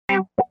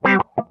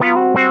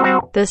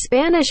The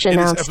Spanish It is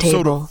Announce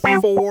episode Table.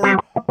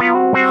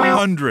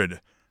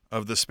 400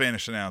 of the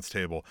Spanish Announce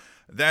Table.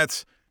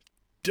 That's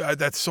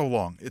so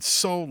long. It's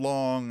so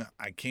long,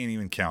 I can't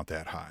even count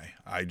that high.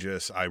 I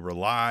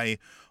rely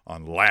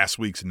on last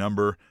week's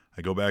number.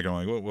 I go back and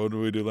I'm like, what did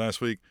we do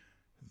last week?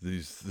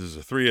 This is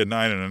a 3, a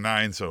 9, and a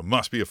 9, so it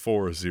must be a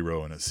 4, a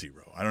 0, and a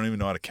 0. I don't even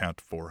know how to count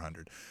to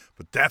 400.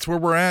 But that's where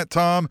we're at,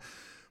 Tom.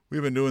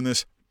 We've been doing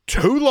this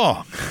too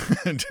long.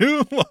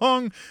 Too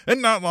long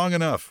and not long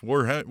enough.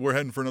 We're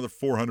heading for another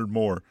 400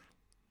 more.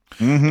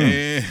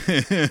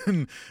 Mm-hmm.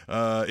 And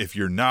if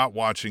you're not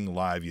watching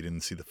live, you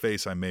didn't see the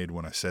face I made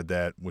when I said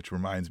that, which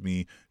reminds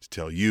me to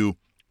tell you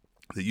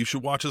that you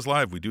should watch us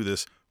live. We do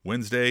this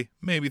Wednesday,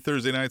 maybe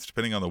Thursday nights,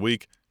 depending on the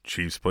week.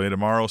 Chiefs play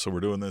tomorrow, so we're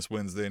doing this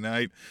Wednesday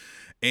night.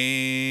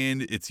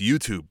 And it's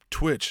YouTube,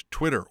 Twitch,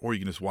 Twitter, or you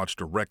can just watch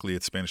directly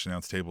at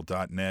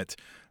SpanishAnnounceTable.net.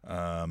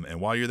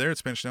 And while you're there at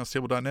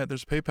SpanishAnnounceTable.net,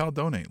 there's a PayPal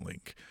donate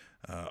link.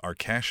 Our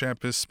Cash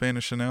App is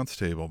Spanish Announce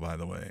Table, by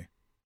the way.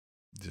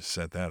 Just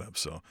set that up,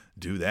 so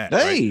do that.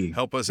 Hey, right?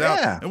 Help us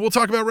out, and we'll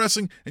talk about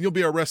wrestling, and you'll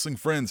be our wrestling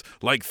friends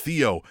like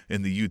Theo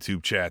in the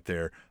YouTube chat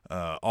there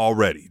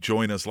already.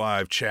 Join us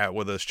live, chat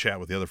with us, chat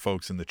with the other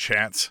folks in the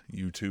chats,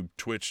 YouTube,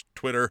 Twitch,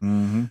 Twitter,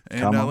 and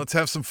let's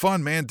have some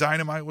fun, man.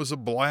 Dynamite was a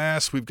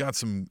blast. We've got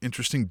some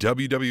interesting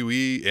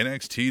WWE,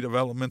 NXT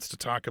developments to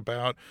talk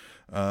about,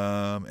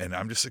 and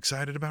I'm just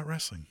excited about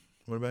wrestling.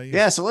 What about you?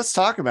 Yeah, so let's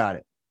talk about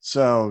it.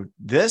 So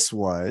this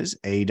was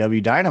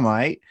AEW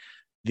Dynamite,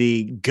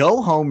 the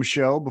go-home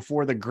show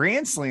before the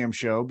Grand Slam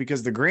show,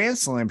 because the Grand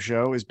Slam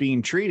show is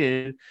being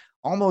treated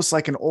almost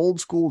like an old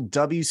school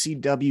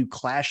WCW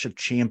Clash of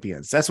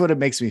Champions. That's what it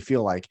makes me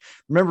feel like.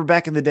 Remember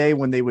back in the day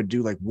when they would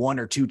do like 1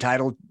 or 2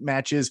 title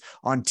matches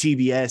on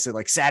TBS at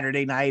like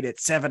Saturday night at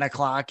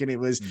 7:00, and it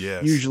was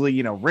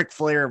usually, Ric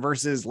Flair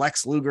versus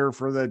Lex Luger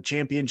for the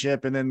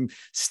championship, and then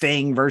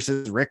Sting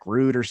versus Rick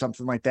Rude or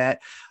something like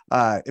that.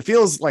 It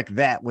feels like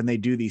that when they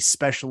do these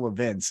special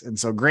events. And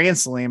so Grand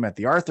Slam at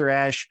the Arthur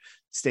Ashe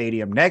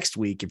Stadium next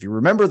week. If you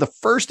remember the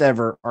first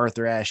ever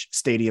Arthur Ashe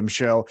Stadium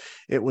show,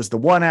 it was the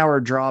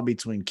 1-hour draw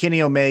between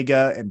Kenny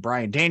Omega and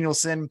Bryan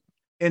Danielson.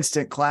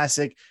 Instant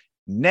classic.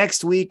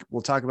 Next week,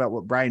 we'll talk about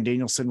what Bryan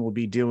Danielson will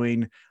be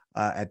doing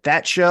at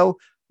that show.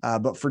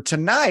 But for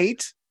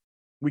tonight,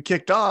 we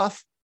kicked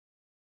off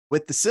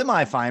with the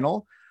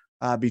semifinal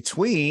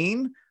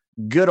between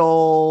good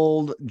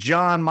old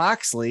Jon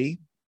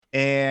Moxley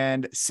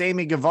and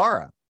Sammy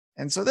Guevara.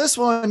 And so this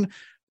one,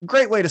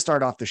 great way to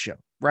start off the show,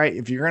 right?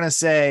 If you're going to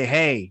say,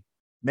 hey,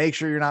 make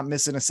sure you're not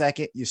missing a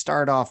second, you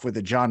start off with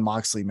a Jon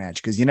Moxley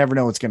match, because you never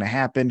know what's going to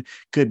happen.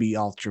 Could be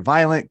ultra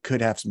violent,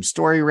 could have some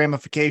story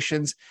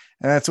ramifications.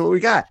 And that's what we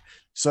got.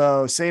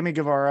 So Sammy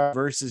Guevara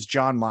versus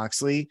Jon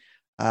Moxley,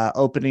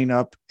 opening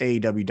up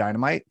AEW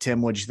Dynamite.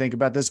 Tim, what'd you think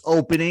about this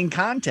opening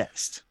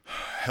contest?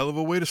 Hell of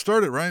a way to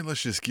start it, right?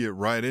 Let's just get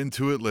right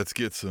into it. Let's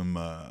get some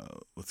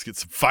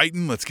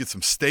fighting. Let's get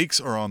some stakes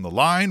are on the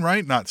line,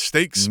 right? Not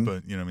stakes,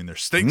 but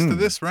there's stakes to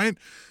this, right?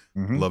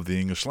 Love the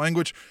English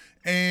language.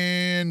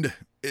 And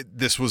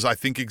this was, I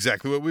think,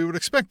 exactly what we would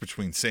expect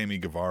between Sammy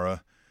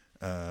Guevara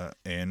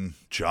and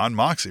Jon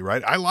Moxley,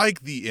 right? I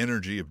like the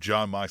energy of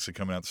Jon Moxley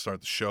coming out to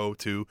start the show,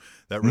 too.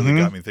 That really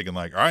got me thinking,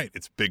 like, all right,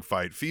 it's big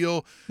fight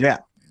feel. Yeah.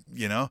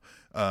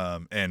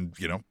 And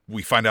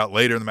we find out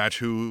later in the match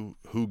who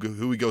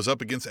he goes up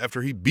against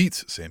after he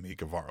beats Sammy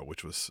Guevara,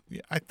 which was,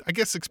 I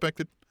guess,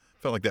 expected.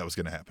 Felt like that was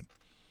going to happen.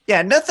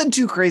 Yeah, nothing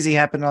too crazy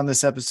happened on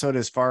this episode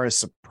as far as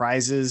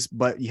surprises,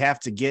 but you have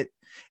to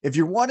if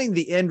you're wanting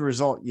the end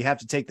result, you have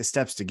to take the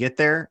steps to get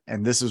there.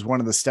 And this is one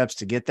of the steps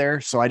to get there.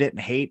 So I didn't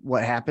hate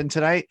what happened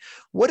tonight.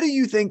 What do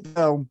you think,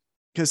 though?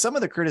 Because some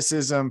of the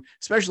criticism,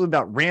 especially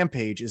about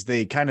Rampage, is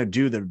they kind of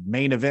do the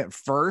main event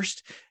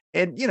first.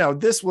 And,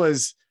 this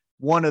was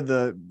one of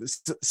the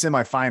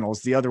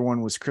semifinals. The other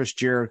one was Chris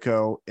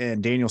Jericho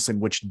and Danielson,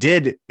 which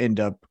did end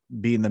up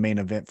being the main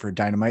event for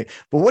Dynamite.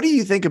 But what do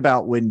you think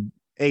about when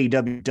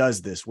AEW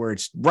does this, where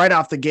it's right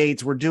off the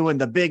gates, we're doing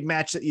the big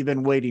match that you've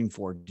been waiting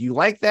for? Do you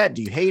like that?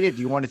 Do you hate it?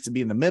 Do you want it to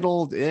be in the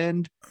middle, the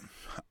end?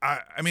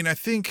 I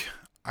think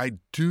I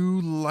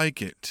do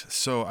like it.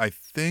 So I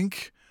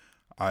think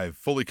I've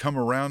fully come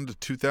around to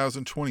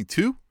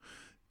 2022.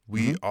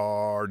 We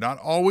are not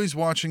always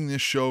watching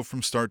this show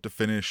from start to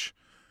finish,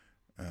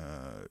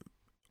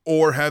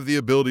 or have the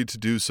ability to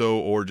do so,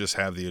 or just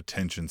have the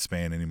attention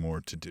span anymore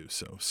to do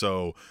so.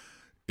 So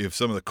if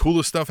some of the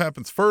coolest stuff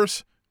happens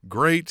first,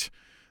 great.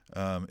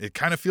 It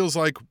kind of feels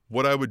like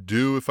what I would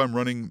do if I'm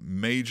running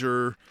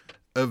major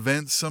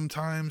events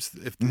sometimes,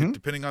 if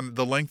depending on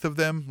the length of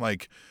them.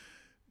 Like,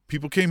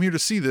 people came here to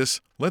see this,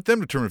 let them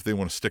determine if they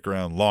want to stick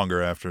around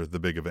longer after the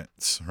big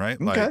events,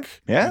 right? Okay.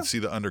 Like, you can see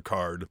the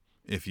undercard,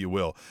 if you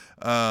will.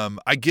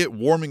 I get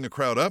warming the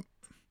crowd up.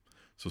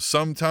 So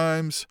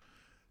sometimes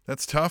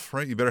that's tough,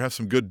 right? You better have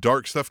some good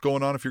dark stuff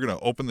going on if you're going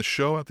to open the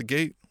show at the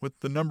gate with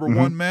the number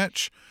one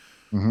match.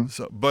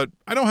 So, but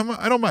I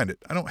don't mind it.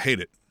 I don't hate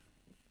it.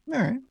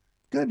 All right.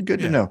 Good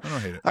to know. I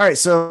don't hate it. All right.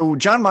 So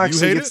Jon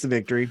Moxley gets it? the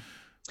victory.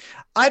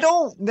 I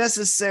don't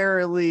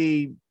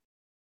necessarily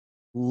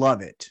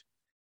love it.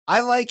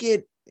 I like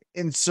it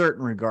in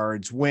certain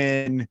regards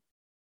when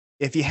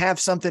if you have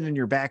something in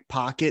your back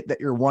pocket that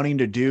you're wanting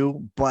to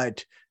do,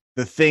 but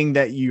the thing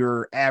that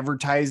you're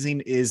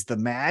advertising is the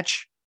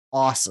match,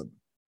 awesome.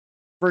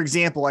 For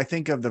example, I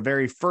think of the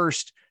very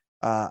first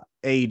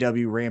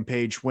AEW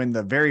Rampage when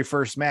the very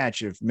first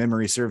match, if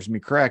memory serves me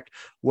correct,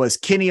 was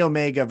Kenny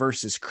Omega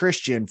versus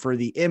Christian for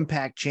the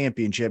Impact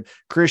Championship.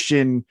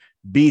 Christian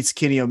beats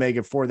Kenny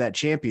Omega for that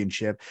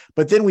championship,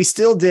 but then we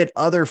still did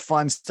other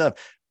fun stuff.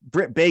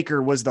 Britt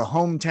Baker was the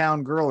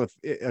hometown girl.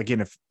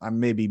 If I'm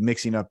maybe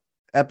mixing up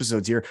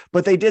episodes here,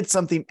 but they did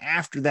something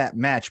after that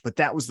match, but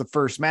that was the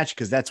first match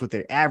because that's what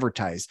they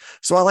advertised.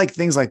 So I like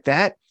things like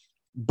that.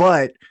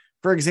 But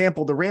for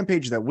example, the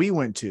Rampage that we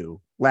went to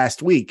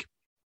last week,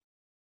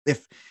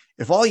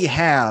 if all you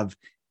have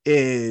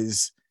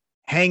is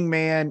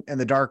Hangman and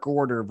the Dark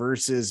Order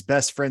versus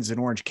Best Friends in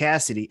Orange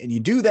Cassidy, and you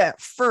do that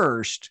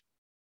first,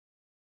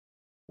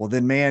 well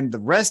then, man, the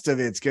rest of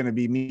it's going to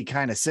be me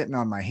kind of sitting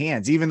on my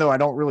hands, even though I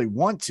don't really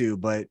want to.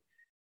 But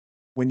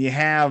when you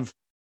have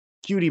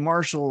Cutie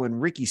Marshall and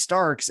Ricky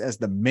Starks as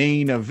the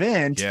main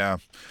event, yeah,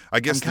 I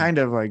guess I'm kind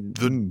of like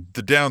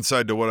the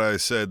downside to what I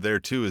said there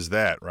too is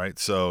that, right?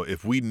 So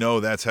if we know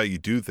that's how you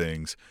do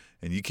things,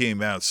 and you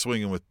came out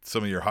swinging with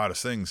some of your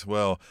hottest things,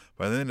 well,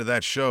 by the end of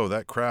that show,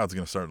 that crowd's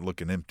going to start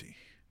looking empty,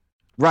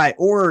 right?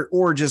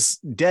 Or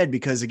just dead,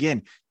 because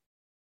again,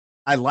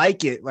 I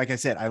like it. Like I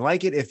said, I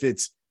like it if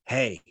it's,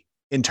 hey,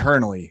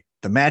 internally,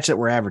 the match that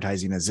we're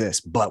advertising is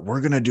this, but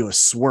we're going to do a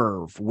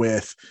swerve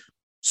with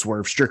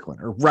Swerve Strickland,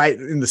 or right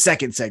in the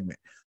second segment.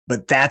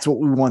 But that's what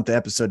we want the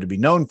episode to be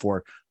known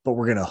for. But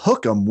we're going to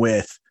hook them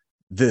with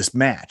this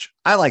match.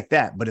 I like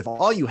that. But if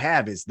all you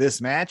have is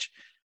this match,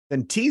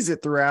 then tease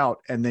it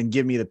throughout and then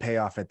give me the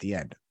payoff at the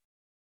end.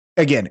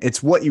 Again,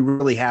 it's what you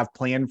really have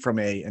planned from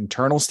a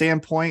internal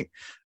standpoint,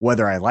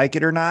 whether I like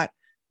it or not.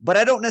 But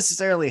I don't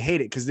necessarily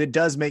hate it because it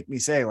does make me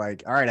say,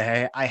 like, all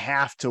right, I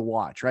have to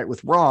watch, right?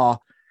 With Raw,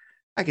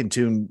 I can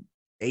tune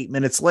 8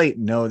 minutes late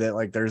and know that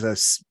like there's a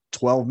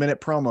 12-minute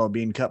promo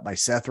being cut by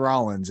Seth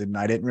Rollins and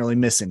I didn't really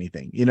miss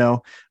anything, you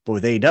know? But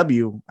with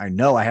AEW, I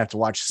know I have to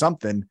watch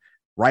something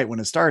right when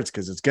it starts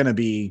because it's going to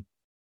be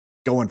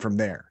going from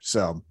there.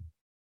 So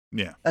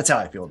yeah, that's how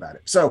I feel about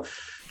it. So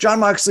Jon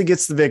Moxley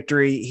gets the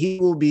victory. He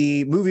will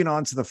be moving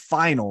on to the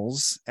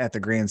finals at the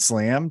Grand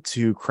Slam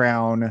to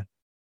crown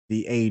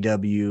the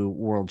AEW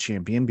World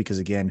Champion, because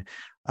again,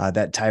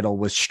 that title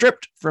was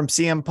stripped from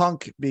CM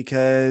Punk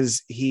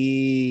because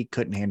he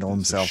couldn't handle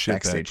himself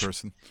backstage.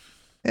 Person.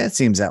 It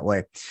seems that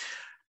way.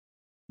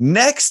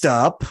 Next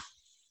up,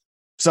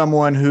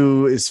 someone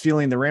who is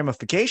feeling the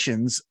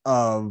ramifications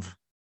of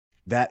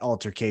that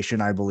altercation,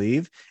 I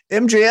believe,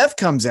 MJF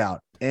comes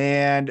out.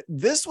 And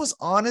this was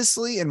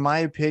honestly, in my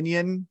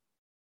opinion,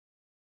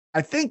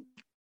 I think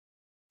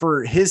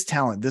for his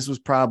talent, this was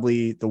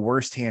probably the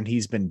worst hand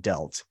he's been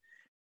dealt.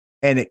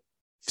 And it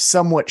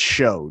somewhat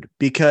showed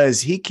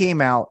because he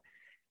came out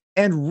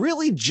and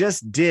really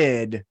just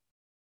did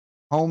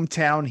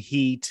hometown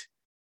heat,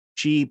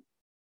 cheap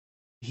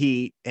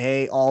heat.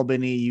 Hey,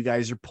 Albany, you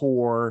guys are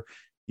poor.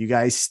 You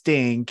guys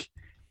stink.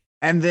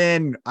 And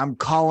then I'm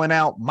calling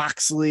out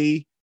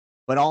Moxley,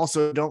 but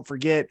also don't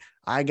forget,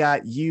 I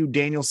got you,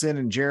 Danielson,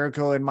 and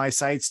Jericho in my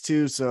sights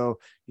too. So,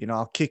 you know,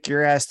 I'll kick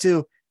your ass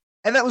too.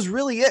 And that was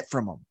really it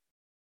from him.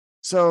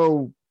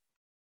 So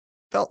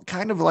felt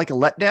kind of like a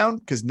letdown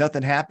because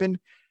nothing happened.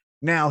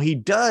 Now he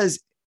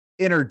does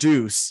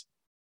introduce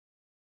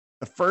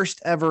the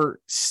first ever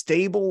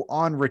stable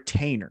on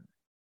retainer,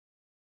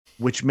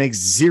 which makes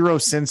zero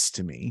sense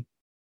to me.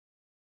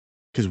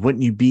 Because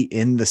wouldn't you be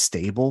in the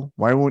stable?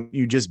 Why wouldn't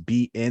you just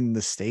be in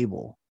the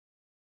stable?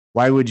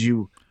 Why would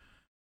you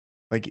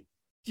like?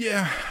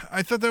 Yeah,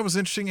 I thought that was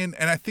interesting. And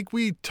I think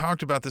we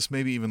talked about this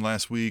maybe even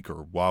last week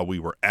or while we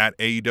were at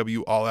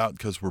AEW All Out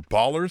because we're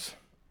ballers.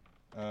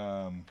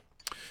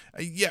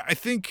 Yeah, I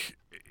think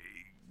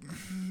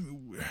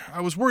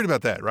I was worried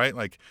about that, right?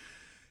 Like,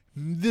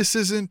 this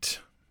isn't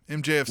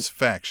MJF's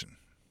faction.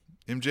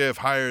 MJF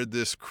hired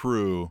this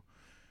crew,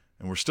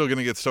 and we're still going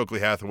to get Stokely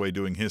Hathaway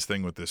doing his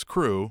thing with this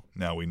crew.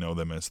 Now we know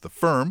them as The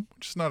Firm,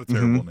 which is not a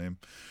terrible name.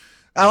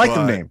 I like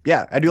the name.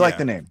 Yeah, I do like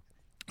the name.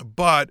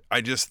 But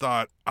I just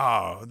thought,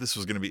 this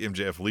was going to be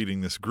MJF leading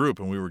this group,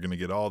 and we were going to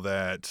get all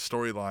that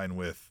storyline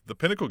with the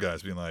Pinnacle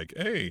guys being like,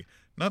 hey,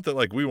 not that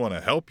like we want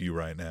to help you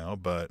right now,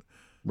 but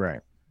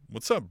right.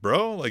 What's up,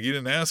 bro? Like, you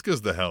didn't ask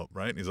us to help,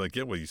 right? And he's like,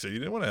 yeah, well, you said you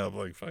didn't want to help.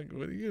 Like, fuck,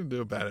 what are you going to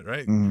do about it,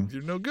 right?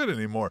 You're no good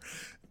anymore.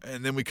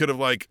 And then we could have,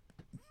 like,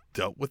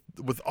 dealt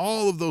with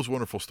all of those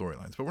wonderful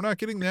storylines. But we're not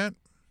getting that.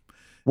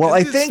 Well,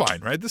 it's I think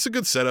fine, right? This is a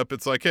good setup.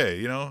 It's like, hey,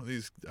 you know,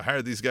 I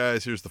hired these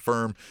guys. Here's The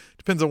Firm.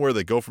 Depends on where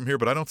they go from here.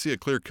 But I don't see a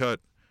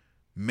clear-cut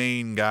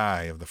main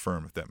guy of The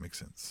Firm, if that makes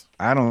sense.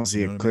 I don't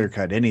see a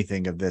clear-cut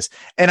anything of this.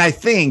 And I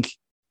think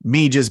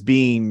me just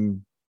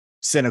being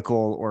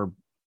cynical or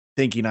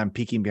thinking I'm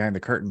peeking behind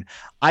the curtain,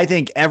 I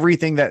think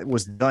everything that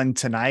was done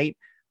tonight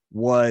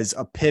was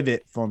a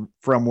pivot from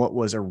what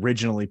was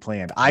originally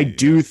planned. I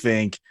do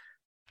think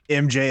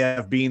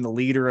MJF being the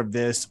leader of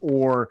this,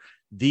 or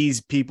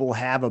these people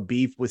have a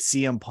beef with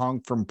CM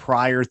Punk from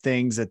prior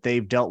things that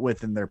they've dealt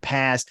with in their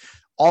past.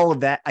 All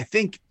of that, I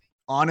think,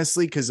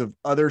 honestly, because of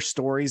other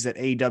stories that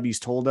AEW's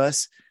told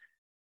us,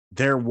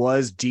 there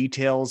was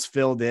details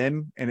filled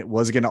in and it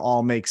was going to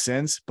all make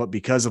sense. But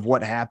because of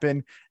what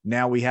happened,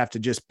 now we have to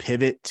just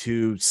pivot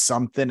to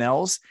something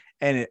else.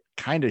 And it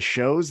kind of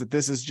shows that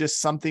this is just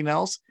something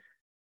else.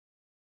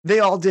 They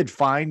all did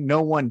fine.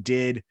 No one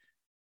did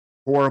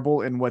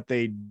horrible in what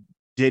they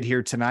did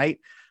here tonight.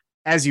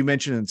 As you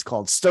mentioned, it's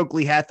called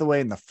Stokely Hathaway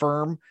and the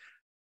Firm.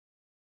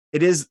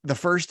 It is the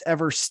first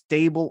ever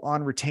stable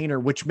on retainer,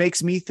 which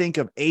makes me think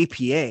of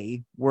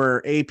APA,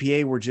 where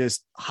APA were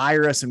just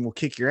hire us and we'll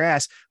kick your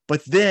ass.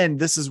 But then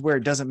this is where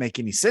it doesn't make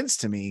any sense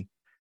to me.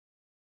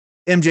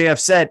 MJF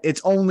said,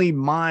 it's only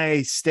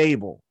my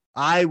stable.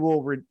 I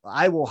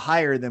will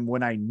hire them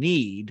when I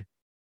need.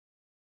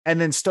 And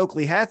then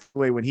Stokely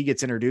Hathaway, when he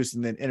gets introduced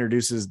and then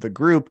introduces the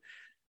group,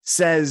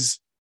 says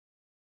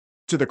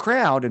to the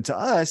crowd and to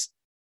us,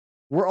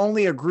 we're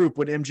only a group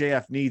when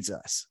MJF needs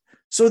us.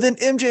 So then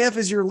MJF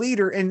is your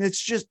leader, and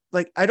it's just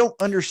like, I don't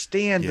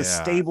understand the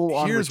stable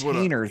on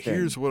retainer thing.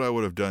 Here's what I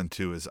would have done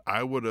too, is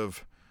I would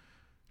have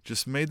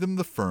just made them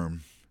the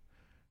Firm,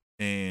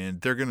 and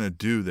they're going to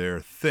do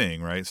their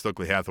thing, right?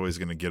 Stokely Hathaway's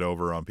going to get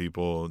over on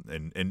people,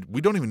 and we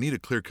don't even need a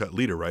clear-cut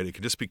leader, right? It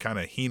can just be kind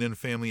of Heenan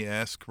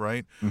family-esque,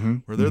 right? Mm-hmm.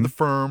 Where they're the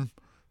Firm,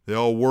 they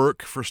all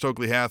work for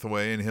Stokely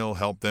Hathaway, and he'll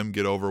help them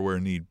get over where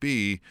need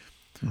be.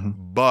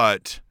 Mm-hmm.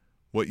 But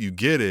what you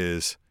get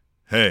is,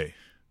 hey,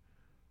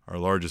 our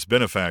largest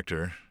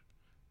benefactor,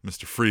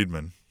 Mr.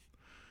 Friedman,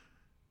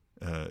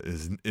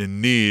 is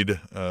in need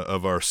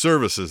of our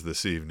services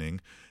this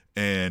evening,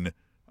 and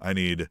I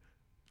need,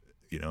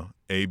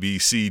 A, B,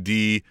 C,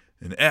 D,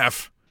 and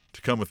F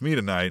to come with me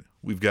tonight.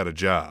 We've got a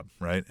job,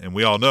 right? And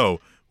we all know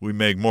we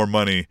make more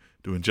money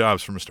doing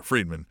jobs for Mr.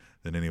 Friedman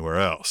than anywhere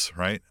else,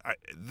 right?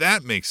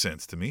 That makes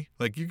sense to me.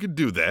 Like, you could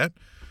do that,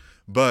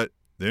 but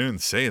they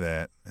didn't say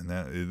that, and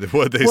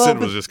what they said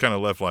was just kind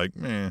of left like,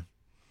 meh.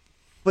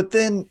 But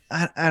then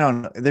I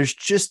don't know. There's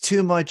just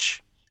too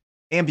much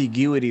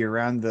ambiguity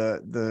around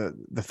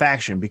the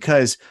faction,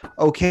 because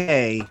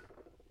okay,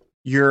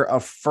 you're a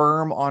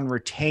Firm on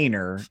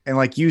retainer, and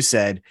like you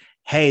said,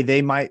 hey,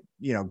 they might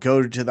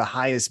go to the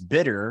highest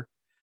bidder.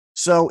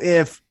 So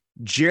if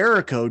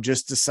Jericho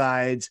just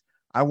decides,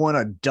 I want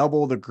to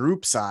double the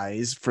group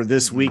size for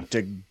this week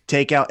to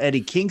take out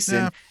Eddie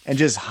Kingston and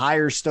just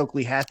hire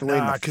Stokely Hathaway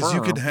in the Firm. Because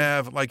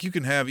you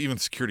can have even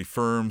security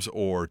firms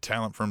or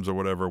talent firms or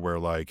whatever, where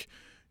like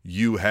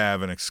you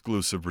have an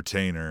exclusive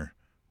retainer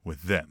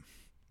with them,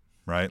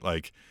 right?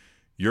 Like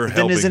you're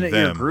helping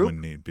them when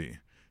need be.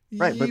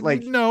 Right, but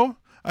like no.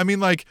 I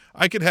mean, like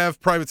I could have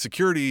private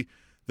security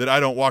that I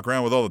don't walk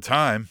around with all the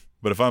time,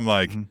 but if I'm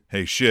like,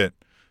 hey, shit,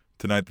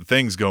 tonight the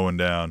thing's going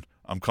down,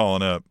 I'm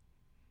calling up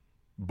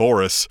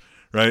Boris,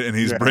 right? And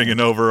he's bringing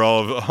over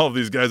all of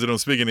these guys that don't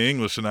speak any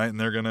English tonight, and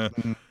they're gonna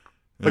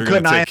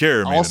take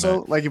care of me also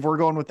tonight. Like if we're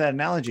going with that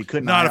analogy, if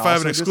I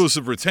have an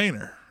exclusive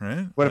retainer,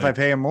 right? What if I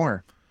pay him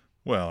more?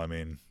 Well, I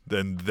mean,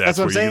 then that's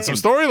where you get some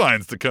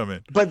storylines to come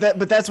in. But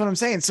that's what I'm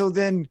saying. So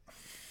then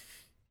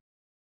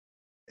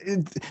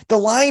the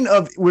line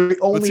of we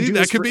only do that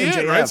this could for be MJF.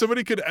 it, right?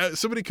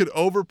 Somebody could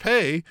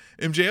overpay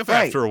MJF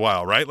after a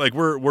while, right? Like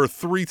we're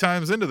 3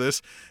 times into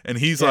this, and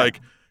he's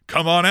like,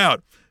 "Come on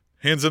out,"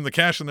 hands them the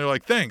cash, and they're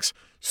like, "Thanks,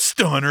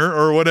 Stunner,"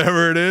 or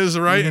whatever it is,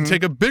 right? And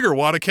take a bigger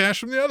wad of cash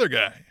from the other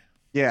guy.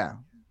 Yeah,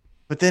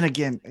 but then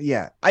again,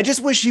 I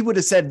just wish he would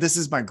have said, "This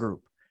is my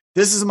group.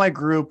 This is my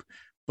group."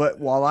 But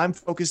while I'm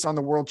focused on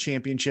the world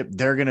championship,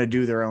 they're going to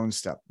do their own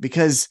stuff,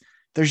 because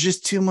there's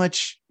just too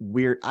much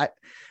weird. I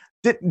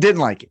didn't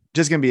like it.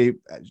 Just going to be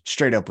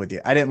straight up with you.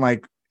 I didn't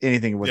like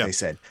anything of what they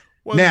said.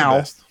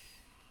 Now,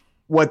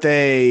 what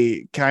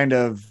they kind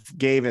of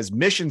gave as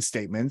mission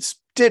statements,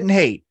 didn't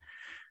hate.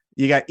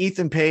 You got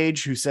Ethan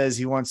Page, who says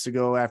he wants to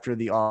go after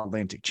the All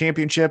Atlantic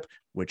Championship,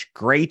 which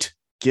great.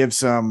 Give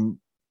some,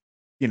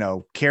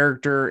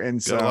 character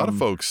and some. Got a lot of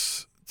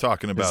folks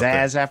talking about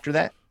pizzazz after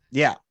that.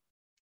 Yeah.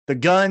 The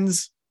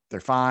Guns,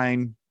 they're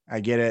fine. I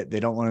get it.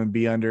 They don't want to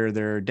be under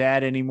their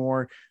dad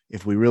anymore.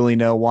 If we really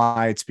know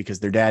why, it's because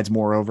their dad's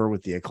more over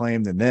with the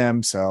Acclaim than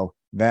them. So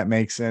that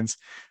makes sense.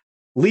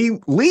 Lee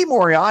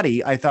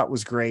Moriarty, I thought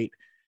was great.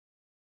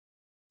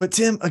 But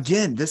Tim,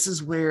 again, this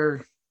is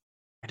where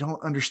I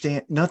don't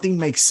understand. Nothing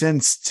makes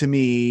sense to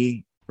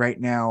me right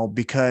now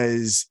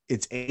because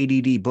it's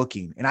ADD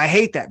booking. And I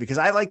hate that, because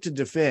I like to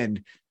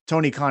defend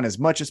Tony Khan as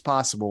much as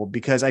possible,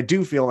 because I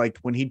do feel like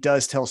when he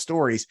does tell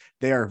stories,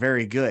 they are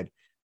very good.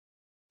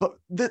 But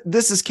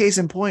this is case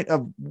in point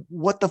of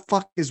what the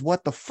fuck is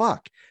what the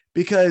fuck,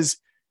 because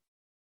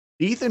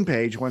Ethan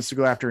Page wants to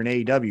go after an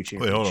AEW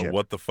championship. Wait, hold on.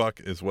 What the fuck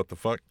is what the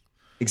fuck?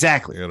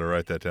 Exactly. I got to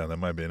write that down. That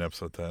might be an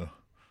episode title.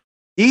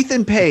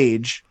 Ethan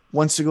Page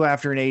wants to go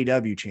after an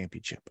AEW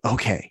championship.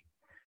 Okay.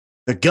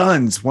 The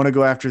Guns want to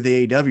go after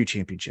the AEW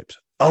championships.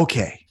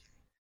 Okay.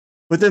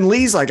 But then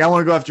Lee's like, I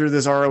want to go after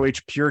this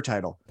ROH Pure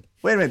title.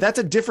 Wait a minute. That's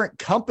a different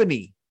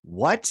company.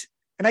 What?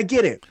 And I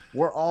get it.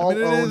 We're all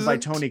owned by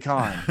isn't. Tony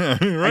Khan.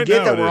 Right I get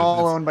now that it we're is.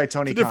 all It's owned by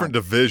Tony a different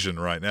Khan. division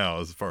right now,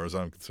 as far as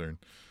I'm concerned.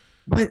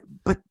 But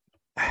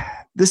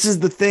this is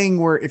the thing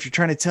where if you're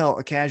trying to tell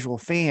a casual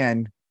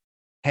fan,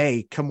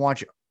 hey, come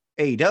watch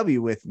AEW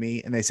with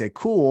me, and they say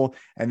cool,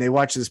 and they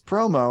watch this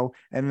promo,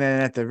 and then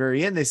at the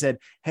very end they said,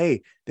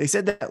 hey, they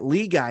said that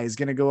Lee guy is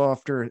going to go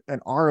after an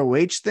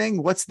ROH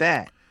thing. What's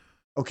that?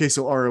 Okay,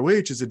 so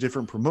ROH is a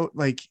different promote.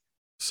 Like,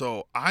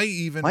 so I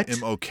even what?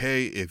 am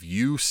okay if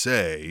you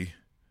say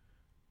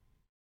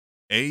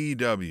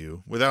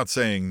AEW without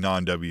saying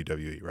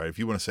non-WWE, right? If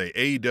you want to say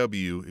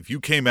AEW, if you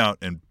came out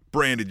and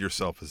branded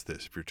yourself as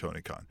this, if you're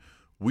Tony Khan,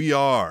 we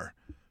are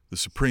the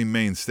supreme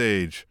main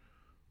stage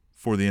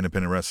for the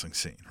independent wrestling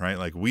scene, right?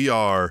 Like we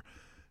are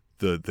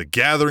the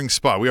gathering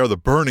spot. We are the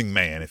Burning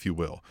Man, if you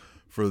will,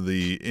 for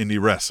the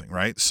indie wrestling,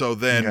 right? So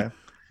then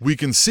we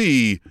can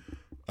see,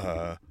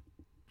 an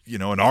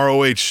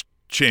ROH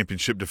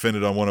championship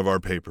defended on one of our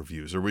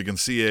pay-per-views, or we can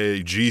see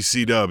a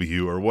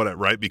GCW or whatever,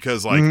 right?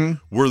 Because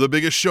we're the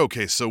biggest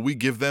showcase, so we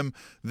give them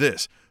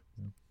this.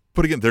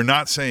 But again, they're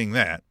not saying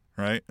that,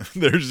 right?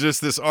 There's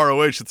just this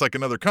ROH. It's like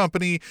another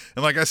company,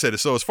 and like I said,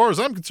 so as far as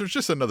I'm concerned, it's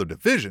just another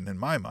division in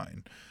my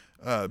mind.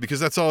 Because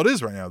that's all it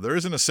is right now. There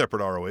isn't a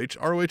separate ROH.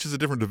 ROH is a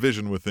different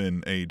division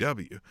within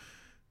AEW,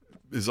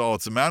 is all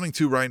it's amounting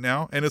to right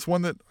now, and it's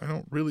one that I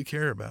don't really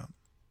care about.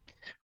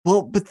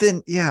 Well, but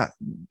then,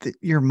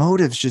 your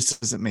motives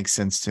just doesn't make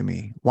sense to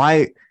me.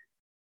 Why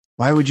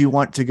would you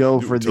want to go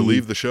to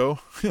leave the show?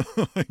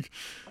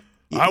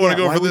 I want to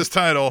go for this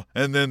title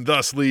and then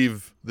thus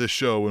leave this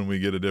show when we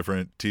get a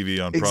different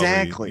TV on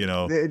probably,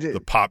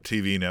 the Pop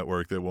TV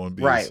network that won't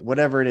be. Right.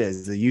 Whatever it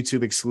is, the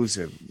YouTube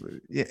exclusive.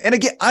 Yeah. And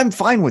again, I'm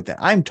fine with that.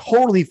 I'm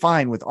totally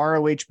fine with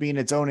ROH being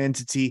its own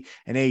entity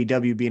and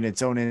AEW being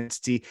its own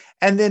entity.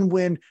 And then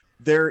when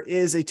there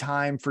is a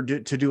time to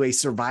do a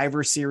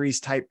Survivor Series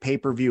type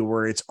pay-per-view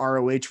where it's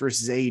ROH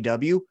versus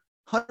AEW,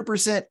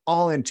 100%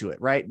 all into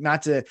it, right?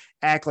 Not to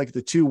act like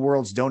the two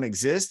worlds don't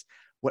exist.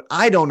 What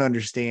I don't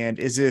understand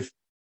is if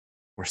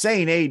we're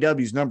saying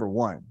AEW's number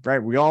one, right?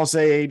 We all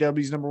say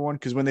AEW's number one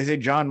because when they say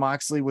Jon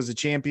Moxley was a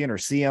champion or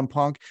CM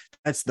Punk,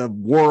 that's the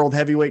world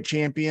heavyweight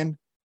champion.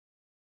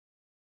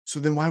 So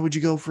then why would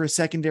you go for a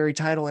secondary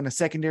title and a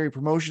secondary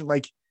promotion?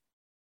 Like,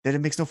 that it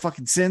makes no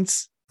fucking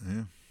sense.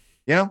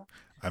 Yeah.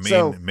 I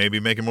mean, maybe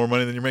making more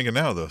money than you're making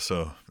now, though.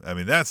 So, I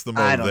mean, that's the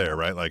motive there,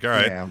 right? Like, all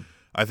right,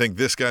 I think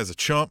this guy's a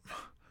chump.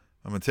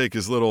 I'm going to take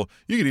his little,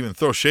 you could even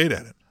throw shade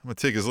at it. I'm going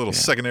to take his little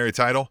secondary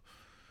title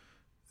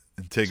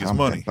and take his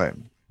money. But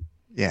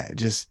it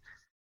just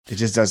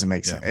doesn't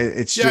make sense.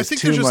 It's I just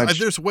think too much.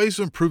 There's ways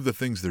to improve the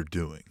things they're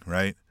doing,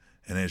 right?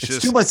 And it's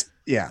just too much.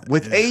 Yeah.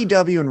 With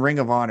AEW and Ring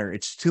of Honor,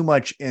 it's too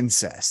much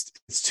incest.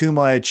 It's too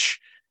much.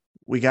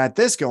 We got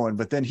this going,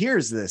 but then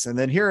here's this, and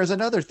then here is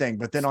another thing.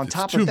 But then on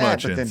top of that,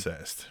 too much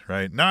incest,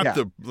 right? Not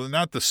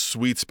the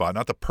sweet spot,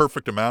 not the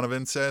perfect amount of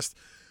incest.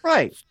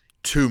 Right.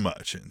 Too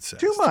much incest.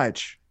 Too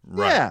much.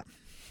 Right. Yeah.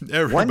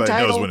 Everybody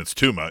knows when it's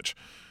too much.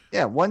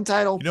 Yeah, one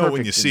title. You know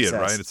when you see it,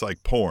 right? It's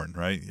like porn,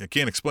 right? I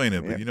can't explain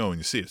it, but you know when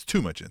you see it, it's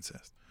too much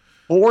incest.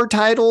 4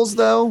 titles,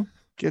 though,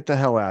 get the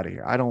hell out of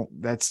here.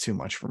 That's too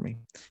much for me.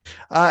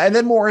 And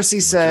then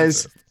Morrissey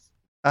says,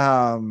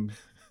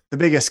 the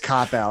biggest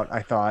cop out,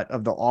 I thought,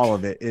 of all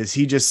of it is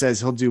he just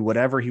says he'll do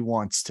whatever he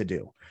wants to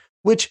do.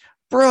 Which,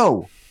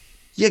 bro,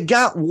 you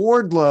got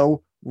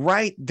Wardlow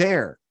right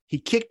there. He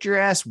kicked your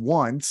ass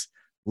once.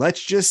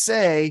 Let's just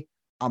say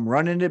I'm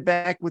running it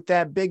back with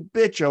that big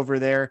bitch over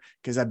there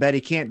because I bet he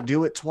can't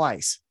do it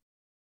twice.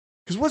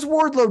 Because what's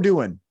Wardlow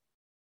doing?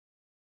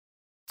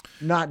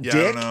 Not dick.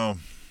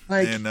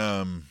 I don't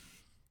know.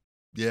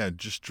 And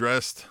just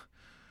dressed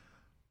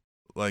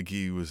like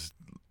he was.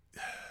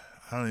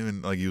 I don't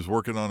even like he was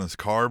working on his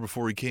car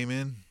before he came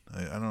in.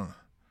 I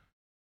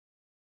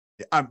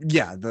don't.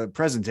 The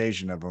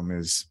presentation of him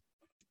is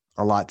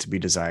a lot to be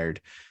desired.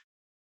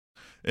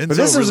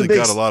 Enzo really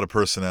got a lot of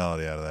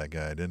personality out of that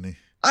guy, didn't he?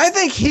 I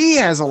think he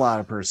has a lot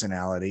of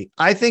personality.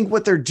 I think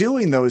what they're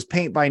doing, though, is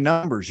paint by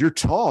numbers. You're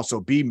tall, so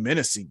be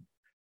menacing.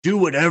 Do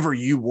whatever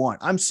you want.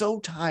 I'm so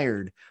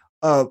tired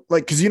of,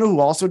 because you know who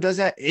also does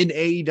that in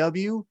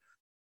AEW?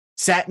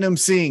 Satnam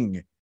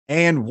Singh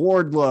and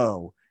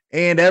Wardlow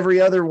and every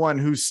other one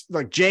who's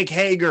like Jake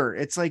Hager.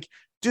 It's like,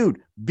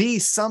 dude, be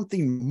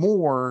something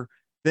more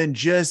than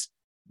just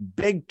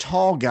big,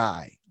 tall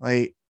guy.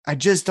 Like, I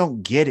just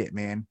don't get it,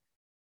 man.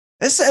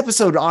 This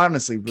episode,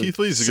 honestly, Keith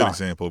Lee's a good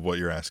example of what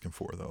you're asking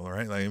for, though,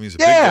 right? Like, I mean, he's a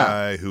big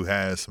guy who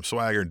has some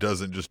swagger,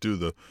 doesn't just do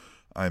the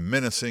I'm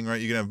menacing,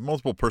 right? You can have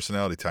multiple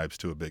personality types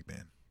to a big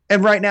man.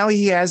 And right now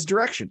he has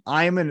direction.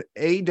 I am an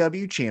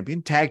AEW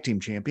champion, tag team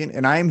champion,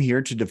 and I am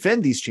here to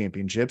defend these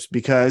championships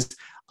because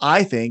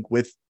I think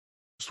with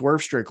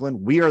Swerve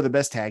Strickland, we are the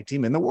best tag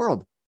team in the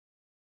world.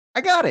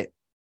 I got it.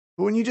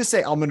 But when you just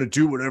say, I'm going to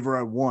do whatever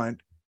I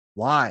want,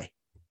 why?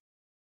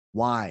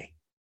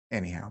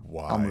 Anyhow,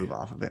 I'll move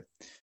off of it.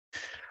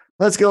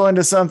 Let's go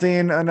into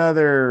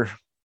another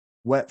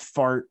wet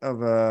fart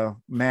of a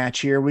match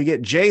here. We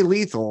get Jay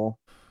Lethal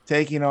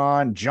taking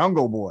on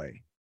Jungle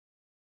Boy.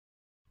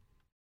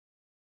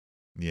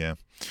 Yeah.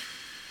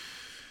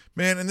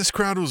 Man, and this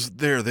crowd was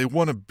there. They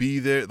want to be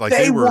there. Like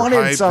They were wanted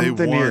hyped.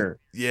 something here.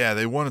 Yeah,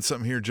 they wanted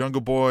something here.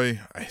 Jungle Boy,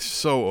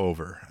 so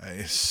over.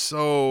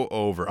 So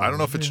over. I don't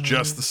know if it's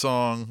just the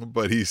song,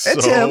 but he's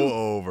It's so him.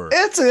 over.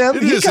 It's him.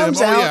 It He is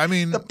comes him. out. Oh, yeah. I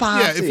mean, the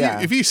pops,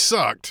 if he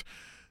sucked,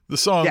 the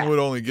song Yeah. would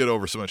only get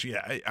over so much.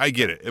 Yeah, I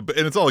get it. And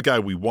it's all a guy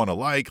we want to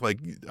like. Like,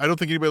 I don't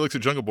think anybody looks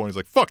at Jungle Boy and is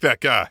like, fuck that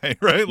guy,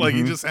 right? Like,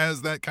 he just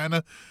has that kind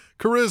of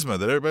charisma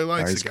that everybody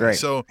likes. He's the guy. great.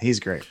 So he's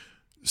great.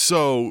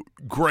 So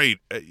great.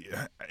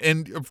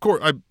 And of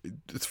course,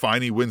 it's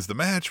fine. He wins the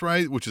match,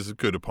 right? Which is a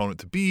good opponent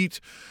to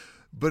beat.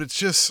 But it's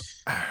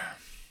just.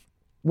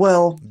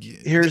 Well,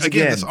 here's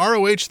again this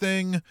ROH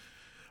thing.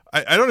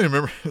 I don't even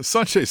remember.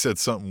 Sanjay said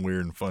something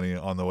weird and funny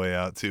on the way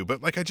out, too.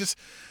 But, like,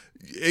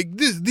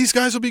 these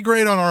guys will be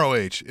great on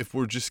ROH if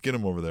we're just get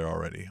them over there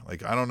already.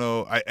 Like, I don't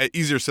know.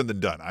 Easier said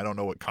than done. I don't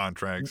know what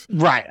contracts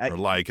are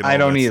like. And all I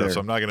don't that either. Stuff, so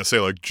I'm not going to say,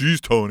 like,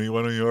 geez, Tony,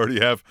 why don't you already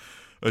have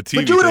a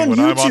TV do it thing on when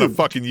I'm on a YouTube.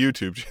 fucking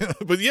YouTube channel?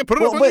 But yeah,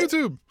 put it up on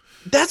YouTube.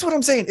 That's what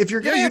I'm saying. If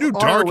you're gonna you have do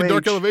dark and ROH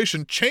dark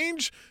elevation,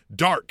 change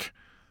dark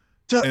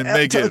to, and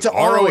make to, it to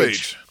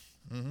ROH.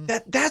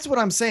 That's what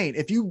I'm saying.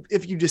 If you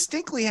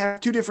distinctly have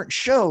two different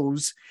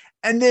shows,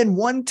 and then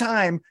one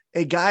time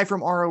a guy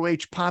from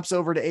ROH pops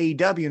over to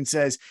AEW and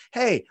says,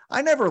 "Hey,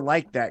 I never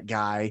liked that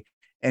guy,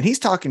 and he's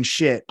talking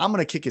shit. I'm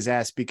gonna kick his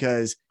ass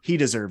because he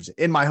deserves it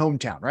in my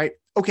hometown." Right?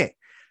 Okay.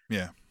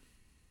 Yeah.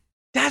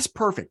 That's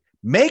perfect.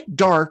 Make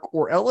dark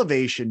or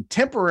elevation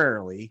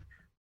temporarily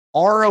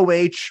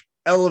ROH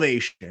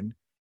elevation,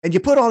 and you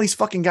put all these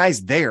fucking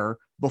guys there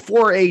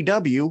before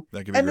AEW,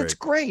 That could be and great. it's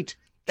great.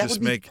 That Just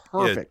would be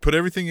perfect. put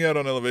everything you had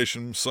on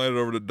elevation, slide it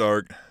over to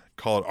dark,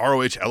 call it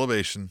ROH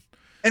elevation.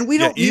 And we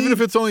don't even need, if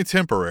it's only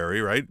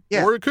temporary, right?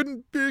 Yeah. Or it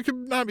could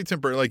not be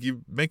temporary. Like,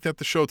 you make that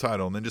the show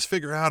title and then just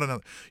figure out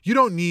another. You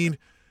don't need.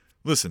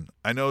 Listen,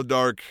 I know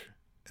dark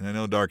and I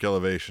know dark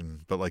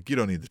elevation, but like, you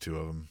don't need the two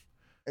of them.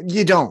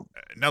 you don't.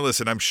 Now,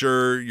 listen, I'm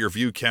sure your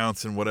view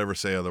counts and whatever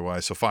say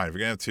otherwise. So fine, if you're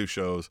gonna have two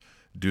shows,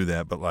 do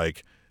that. But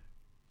like,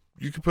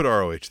 you could put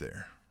ROH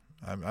there.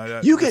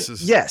 You could,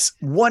 yes,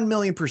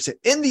 1,000,000%.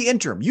 In the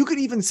interim, you could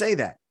even say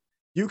that.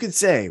 You could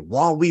say,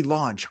 while we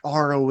launch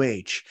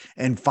ROH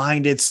and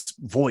find its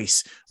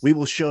voice, we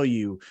will show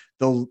you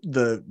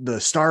the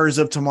stars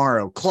of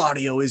tomorrow.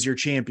 Claudio is your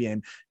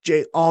champion.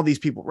 All these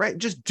people, right?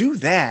 Just do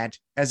that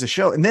as a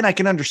show, and then I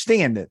can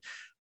understand it.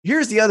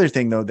 Here's the other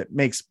thing, though, that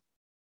makes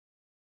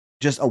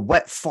just a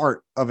wet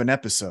fart of an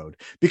episode,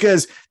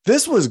 because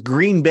this was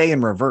Green Bay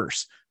in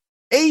reverse.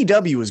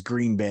 AEW was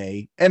Green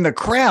Bay, and the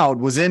crowd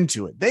was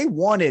into it. They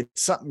wanted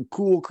something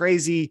cool,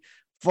 crazy,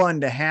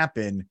 fun to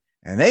happen,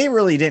 and they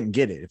really didn't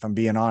get it, if I'm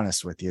being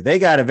honest with you. They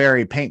got a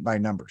very paint by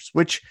numbers,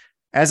 which,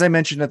 as I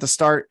mentioned at the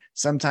start,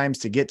 sometimes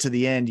to get to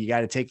the end, you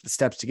got to take the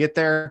steps to get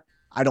there.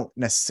 I don't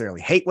necessarily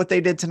hate what they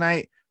did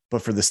tonight,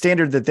 but for the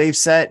standard that they've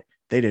set,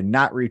 they did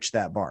not reach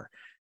that bar.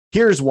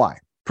 Here's why.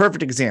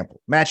 Perfect example.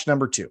 Match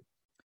number 2.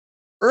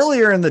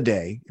 Earlier in the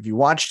day, if you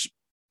watched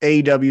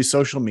AEW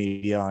social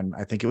media on,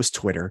 I think it was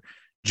Twitter,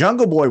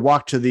 Jungle Boy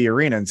walked to the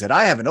arena and said,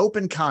 "I have an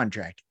open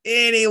contract.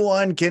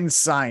 Anyone can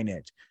sign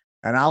it,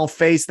 and I'll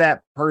face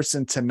that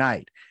person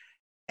tonight."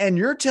 And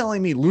you're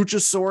telling me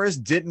Luchasaurus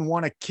didn't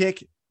want to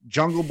kick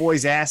Jungle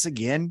Boy's ass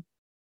again?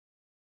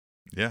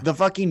 Yeah. The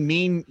fucking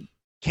mean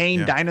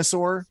Kane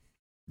dinosaur?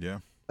 Yeah.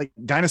 Like,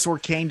 Dinosaur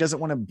Kane doesn't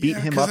want to beat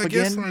him up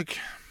again? Guess,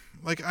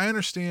 like, I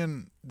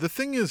understand. The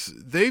thing is,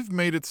 they've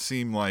made it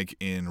seem like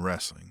in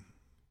wrestling,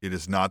 it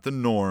is not the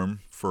norm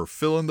for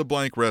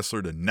fill-in-the-blank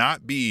wrestler to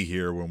not be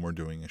here when we're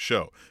doing a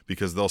show,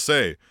 because they'll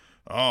say,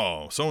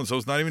 "Oh,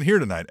 so-and-so's not even here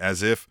tonight,"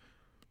 as if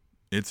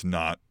it's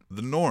not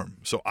the norm.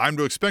 So I'm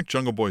to expect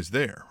Jungle Boy's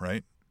there,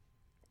 right?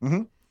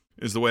 Mm-hmm.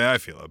 Is the way I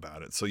feel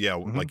about it. So, yeah,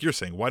 like you're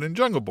saying, why didn't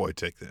Jungle Boy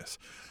take this?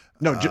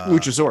 No,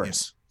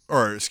 Luchasaurus. Yeah.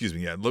 Or, excuse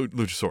me,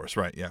 Luchasaurus,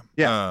 right, yeah.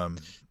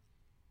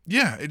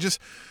 Yeah. It just,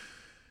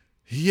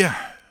 yeah,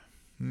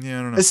 I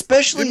don't know.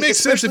 Especially, it makes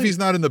sense if he's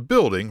not in the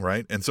building,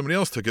 right, and somebody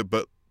else took it,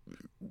 but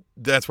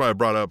that's why I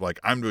brought up, like,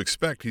 I'm to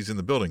expect he's in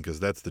the building because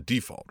that's the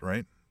default,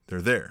 right?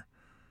 They're there.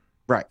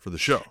 Right. For the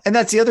show. And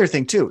that's the other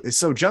thing, too, is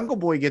so Jungle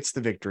Boy gets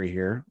the victory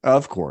here.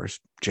 Of course,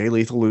 Jay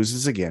Lethal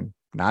loses again.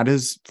 Not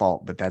his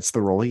fault, but that's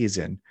the role he's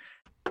in.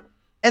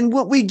 And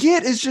what we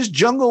get is just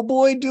Jungle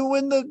Boy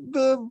doing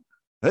the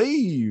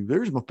hey,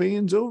 there's my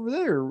fans over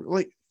there.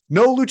 Like,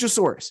 no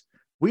Luchasaurus.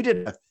 We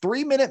did a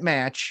 3-minute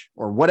match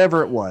or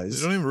whatever it was.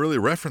 They don't even really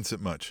reference it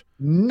much.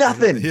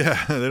 Nothing.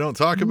 Yeah, they don't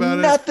talk about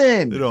it.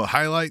 Nothing. They don't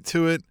highlight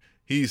to it.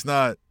 He's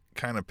not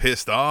kind of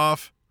pissed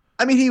off.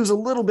 I mean, he was a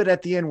little bit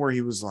at the end where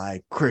he was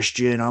like,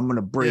 "Christian, I'm going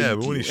to break you." Yeah,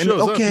 but when he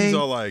shows up, he's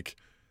all like,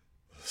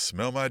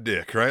 "Smell my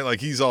dick," right? Like,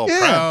 he's all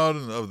proud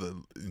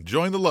and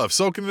enjoying the love,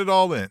 soaking it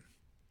all in.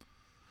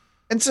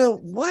 And so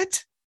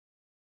what?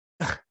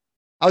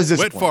 I was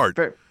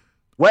disappointed.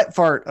 Wet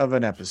fart of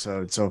an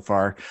episode so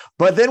far,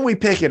 but then we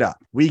pick it up.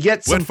 We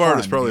get some Wet fart fun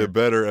is probably here. a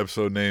better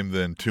episode name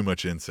than Too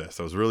Much Incest.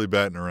 I was really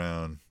batting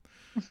around.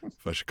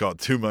 If I should call it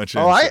too much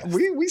Oh, incest.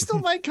 we still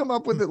might come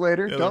up with it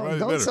later. Yeah,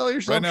 Don't sell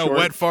yourself right now. short.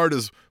 Wet fart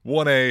is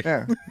 1A.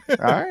 Yeah. All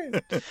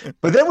right.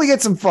 But then we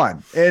get some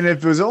fun. And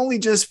if it was only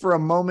just for a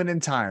moment in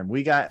time,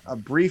 we got a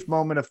brief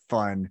moment of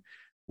fun.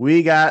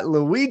 We got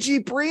Luigi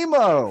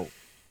Primo,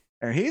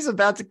 and he's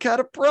about to cut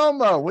a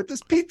promo with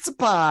his pizza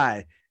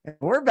pie. And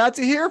we're about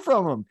to hear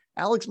from him.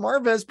 Alex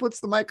Marvez puts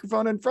the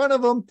microphone in front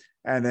of him,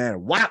 and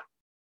then wow,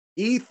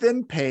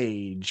 Ethan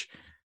Page.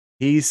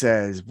 He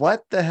says,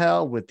 what the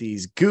hell with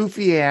these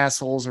goofy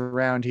assholes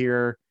around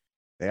here?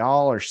 They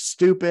all are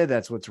stupid.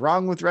 That's what's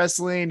wrong with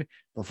wrestling.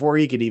 Before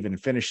he could even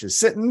finish his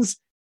sentence,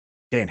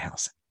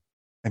 Danhausen.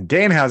 And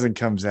Danhausen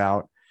comes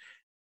out.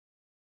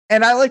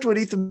 And I liked what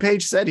Ethan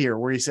Page said here,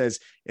 where he says,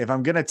 if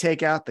I'm going to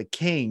take out the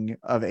king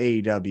of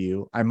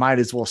AEW, I might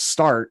as well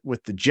start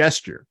with the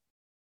gesture.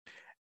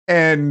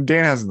 And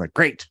Danhausen's like,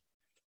 great.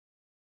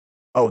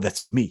 Oh,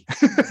 that's me.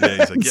 Yeah,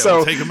 he's like, yeah, so,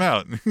 we'll take him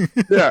out.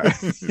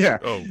 Yeah.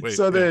 Oh, wait.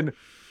 So then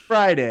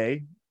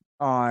Friday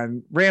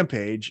on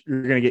Rampage,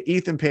 you're going to get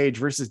Ethan Page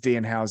versus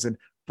Danhausen,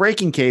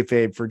 breaking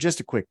kayfabe for just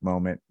a quick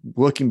moment,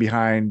 looking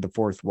behind the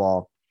fourth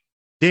wall.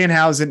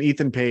 Danhausen,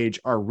 Ethan Page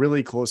are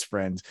really close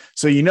friends.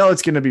 So you know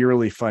it's going to be a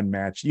really fun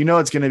match. You know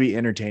it's going to be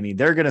entertaining.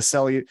 They're going to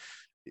sell you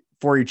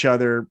for each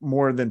other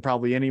more than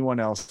probably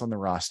anyone else on the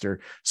roster.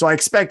 So I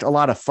expect a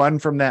lot of fun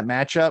from that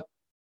matchup.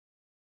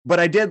 But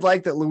I did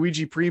like that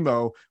Luigi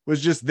Primo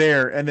was just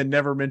there and then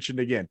never mentioned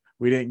again.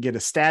 We didn't get a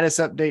status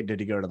update. Did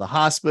he go to the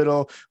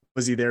hospital?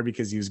 Was he there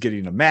because he was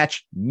getting a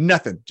match?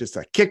 Nothing. Just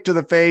a kick to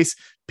the face,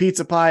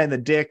 pizza pie in the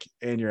dick,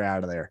 and you're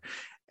out of there.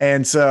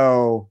 And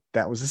so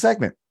that was the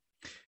segment.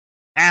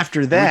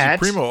 After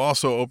that, Luigi Primo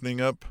also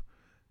opening up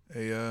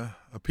a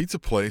pizza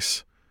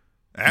place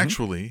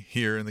actually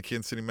here in the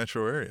Kansas City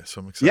metro area.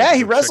 So I'm excited. Yeah,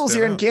 he to wrestles check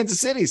here that in out. Kansas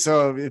City.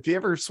 So if you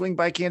ever swing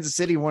by Kansas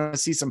City, want to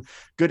see some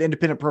good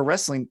independent pro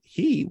wrestling,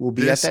 he will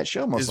be This at that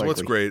show most is likely.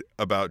 what's great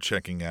about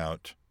checking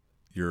out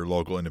your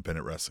local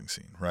independent wrestling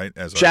scene, right?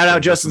 As our Shout out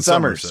friend Justin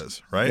Summers.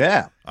 says, right?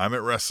 Yeah. I'm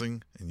at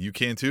wrestling and you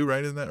can too,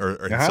 right? Isn't that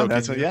or Uh-huh, so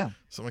that's can what, you? yeah.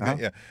 Something like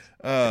that.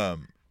 Yeah.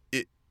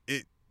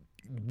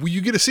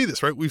 You get to see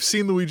this, right? We've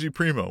seen Luigi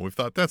Primo. We've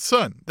thought that's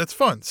fun. That's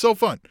fun. So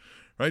fun,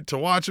 right? To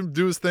watch him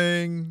do his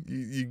thing,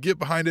 you get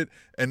behind it,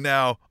 and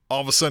now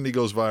all of a sudden he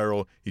goes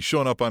viral. He's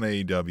showing up on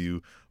AEW,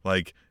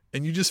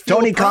 and you just feel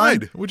Tony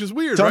pride, Khan, which is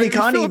weird. Tony right?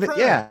 Khan You feel even, pride.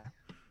 yeah.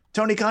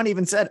 Tony Khan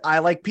even said, I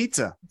like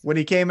pizza when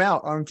he came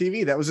out on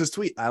TV. That was his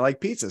tweet. I like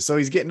pizza. So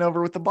he's getting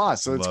over with the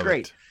boss. So it's Love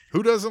great. it.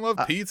 Who doesn't love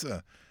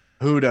pizza?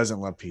 Who doesn't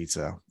love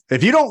pizza?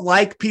 If you don't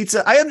like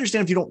pizza, I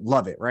understand if you don't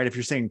love it, right? If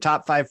you're saying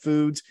top 5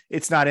 foods,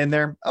 it's not in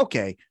there.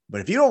 Okay.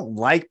 But if you don't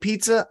like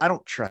pizza, I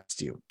don't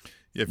trust you.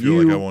 Yeah, if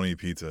you're like, I won't eat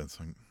pizza. It's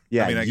like,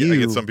 Yeah. I mean, I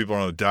get some people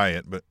on a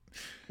diet, but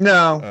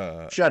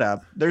no, shut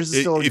up. There's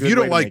still a if good you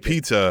don't way to like make it.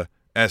 pizza,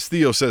 as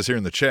Theo says here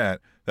in the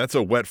chat, that's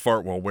a wet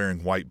fart while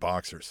wearing white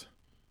boxers.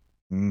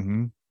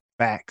 Mm-hmm.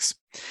 Facts.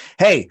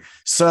 Hey,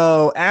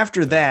 so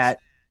after that,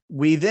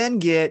 we then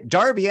get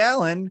Darby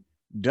Allin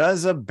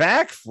does a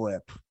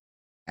backflip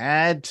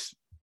at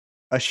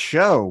a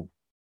show.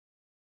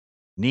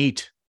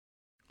 Neat.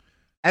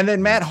 And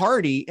then Matt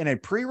Hardy, in a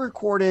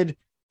pre-recorded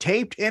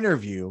taped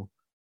interview,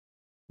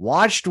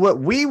 watched what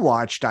we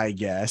watched, I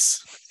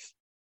guess,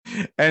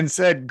 and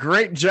said,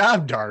 great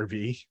job,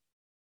 Darby.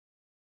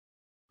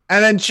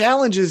 And then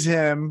challenges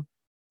him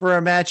for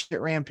a match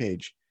at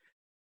Rampage.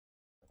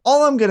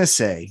 All I'm going to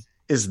say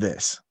is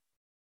this.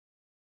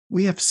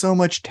 We have so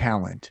much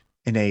talent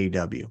in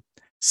AEW,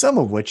 some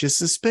of which is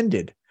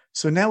suspended.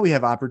 So now we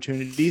have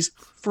opportunities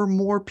for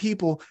more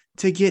people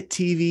to get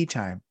TV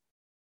time.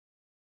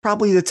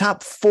 Probably the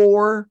top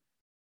 4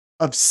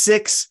 of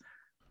 6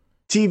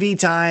 TV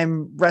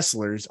time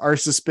wrestlers are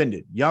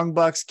suspended. Young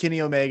Bucks,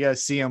 Kenny Omega,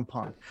 CM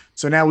Punk.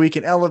 So now we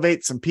can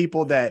elevate some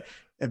people that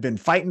have been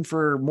fighting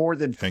for more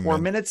than 4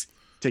 minutes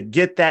to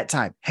get that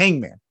time.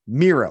 Hangman,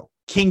 Miro,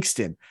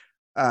 Kingston,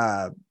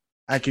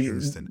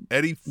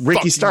 Eddie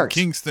Ricky Starks.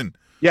 Kingston.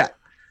 Yeah.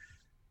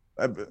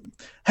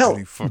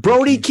 Hell,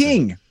 Brody Kingston.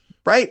 King,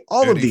 right?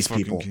 All Eddie of these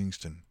people.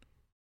 Kingston.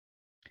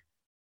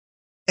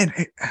 And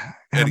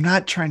I'm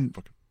not trying,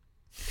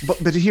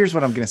 but here's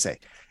what I'm going to say.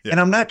 Yeah. And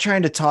I'm not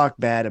trying to talk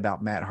bad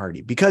about Matt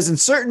Hardy, because in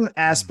certain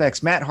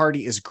aspects, Matt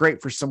Hardy is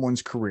great for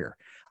someone's career.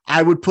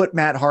 I would put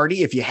Matt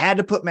Hardy, if you had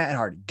to put Matt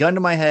Hardy, gun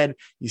to my head,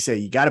 you say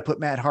you got to put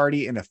Matt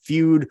Hardy in a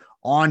feud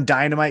on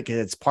Dynamite because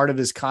it's part of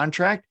his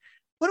contract.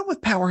 Put him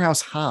with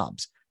Powerhouse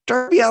Hobbs.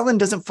 Darby Allin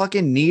doesn't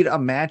fucking need a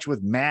match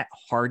with Matt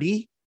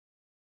Hardy.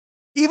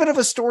 Even if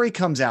a story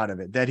comes out of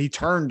it that he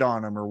turned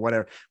on him or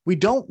whatever, we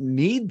don't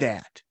need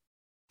that.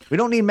 We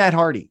don't need Matt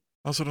Hardy.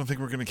 I also don't think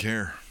we're going to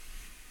care.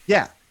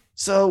 Yeah.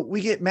 So we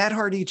get Matt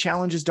Hardy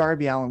challenges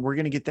Darby Allin. We're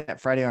going to get that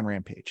Friday on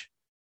Rampage.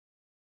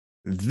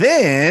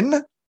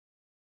 Then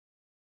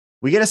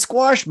we get a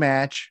squash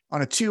match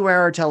on a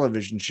 2-hour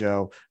television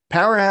show.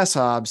 Powerhouse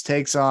Hobbs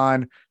takes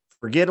on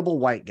Forgettable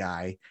White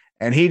Guy,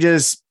 and he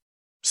just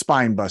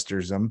spine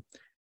busters him.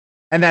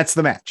 And that's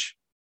the match.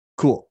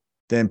 Cool.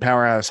 Then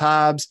Powerhouse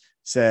Hobbs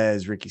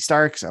says, Ricky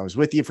Starks, I was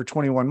with you for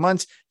 21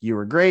 months. You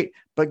were great.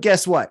 But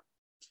guess what?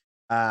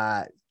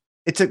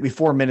 It took me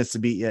 4 minutes to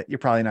beat you. You're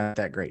probably not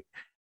that great.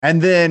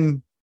 And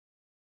then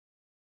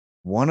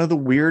one of the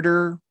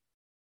weirder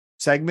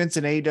segments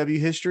in AEW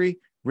history,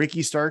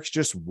 Ricky Starks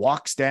just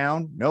walks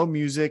down, no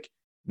music,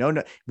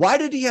 no. Why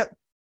did he have,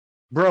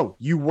 bro,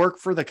 you work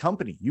for the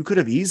company. You could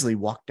have easily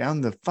walked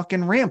down the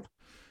fucking ramp.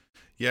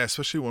 Yeah,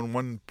 especially when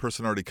one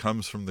person already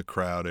comes from the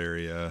crowd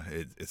area.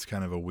 It's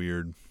kind of a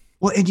weird.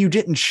 Well, and you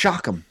didn't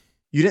shock him.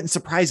 You didn't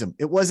surprise him.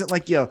 It wasn't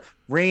like you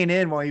ran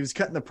in while he was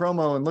cutting the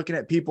promo and looking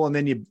at people and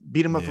then you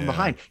beat him up from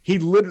behind. He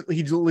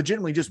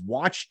legitimately just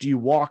watched you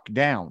walk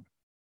down.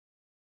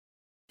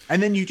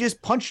 And then you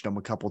just punched him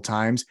a couple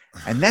times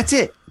and that's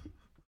it.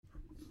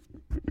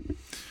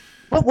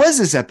 What was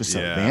this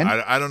episode, man?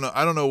 I don't know.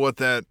 I don't know what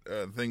that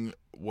thing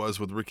was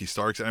with Ricky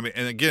Starks. I mean,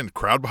 and again,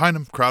 crowd behind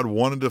him. Crowd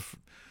wanted to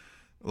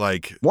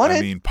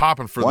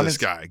popping for this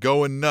guy,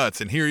 going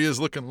nuts. And here he is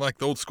looking like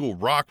the old school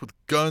Rock with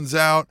guns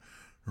out.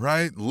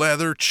 Right?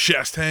 Leather,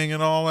 chest hanging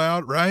all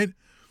out, right?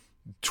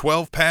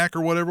 12-pack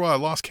or whatever. I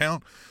lost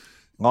count.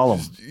 All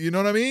of them. You know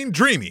what I mean?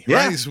 Dreamy,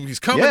 yeah. Right? He's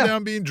coming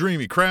down being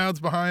dreamy. Crowds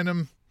behind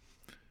him.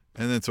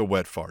 And then it's a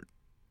wet fart.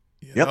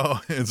 You know?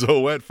 It's a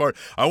wet fart.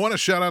 I want to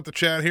shout out the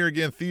chat here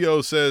again.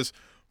 Theo says,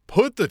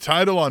 put the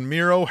title on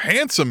Miro,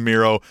 handsome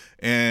Miro.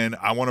 And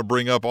I want to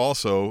bring up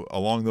also,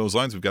 along those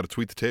lines, we've got a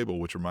Tweet the Table,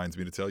 which reminds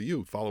me to tell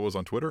you, follow us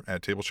on Twitter,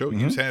 @TableShow.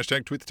 Use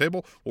hashtag Tweet the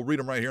Table. We'll read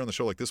them right here on the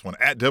show like this one.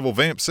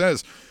 @DevilVamp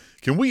says,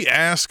 can we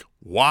ask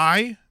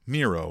why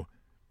Miro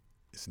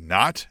is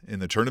not in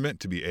the tournament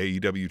to be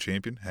AEW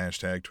champion?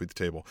 Hashtag Tweet the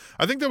Table.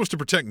 I think that was to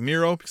protect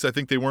Miro because I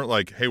think they weren't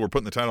like, hey, we're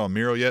putting the title on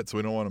Miro yet, so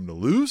we don't want him to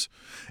lose.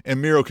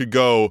 And Miro could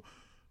go,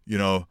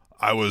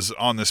 I was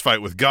on this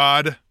fight with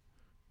God,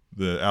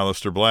 the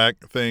Aleister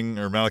Black thing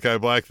or Malachi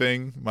Black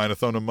thing. Might have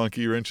thrown a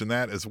monkey wrench in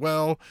that as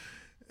well.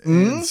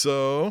 And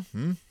so,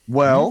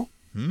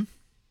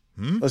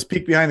 let's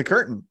peek behind the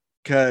curtain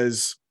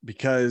because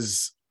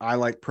I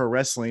like pro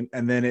wrestling,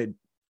 and then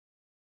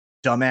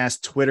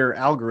dumbass Twitter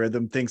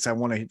algorithm thinks I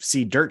want to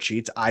see dirt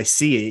sheets. I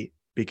see it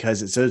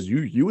because it says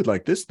you would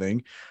like this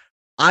thing.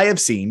 I have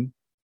seen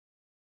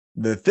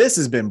that this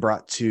has been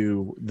brought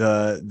to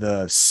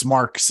the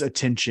Smarks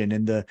attention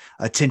and the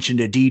attention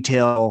to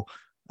detail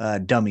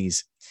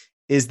dummies,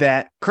 is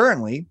that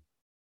currently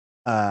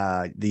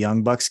the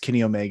Young Bucks,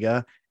 Kenny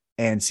Omega,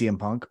 and CM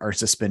Punk are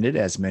suspended,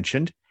 as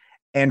mentioned.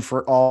 And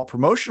for all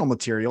promotional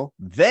material,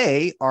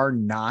 they are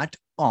not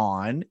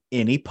on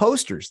any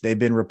posters. They've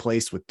been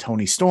replaced with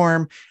Tony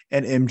Storm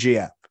and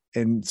MJF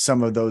and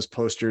some of those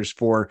posters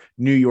for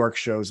New York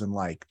shows and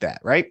like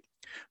that, right?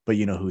 But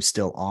you know who's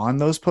still on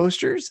those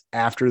posters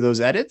after those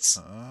edits?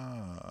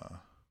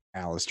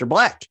 Aleister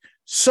Black.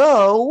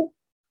 So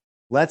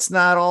let's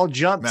not all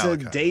jump to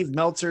Dave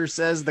Meltzer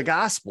says the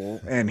gospel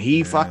and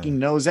he fucking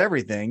knows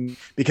everything,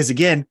 because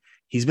again,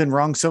 he's been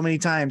wrong so many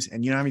times.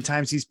 And you know how many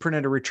times he's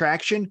printed a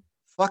retraction?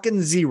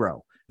 Fucking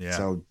zero. Yeah.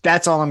 So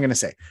that's all I'm going to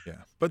say. Yeah.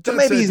 But so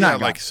maybe he's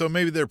not so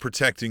maybe they're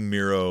protecting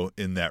Miro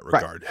in that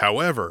regard. Right.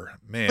 However,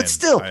 man, but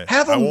still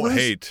have him I won't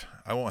hate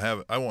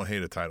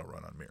a title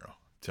run on Miro. I'm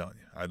telling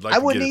you. I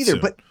wouldn't either,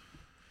 but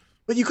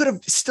you could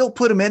have still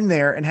put him in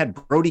there and had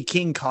Brody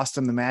King cost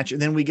him the match,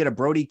 and then we get a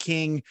Brody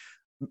King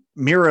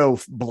Miro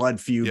blood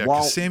feud. Yeah,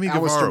 while Sammy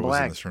Guevara was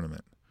in this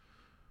tournament.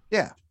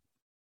 Yeah.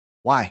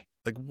 Why?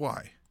 Like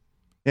why?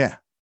 Yeah.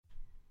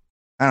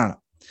 I don't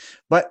know.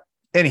 But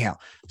anyhow,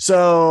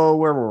 so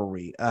where were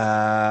we?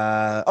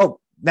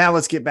 Now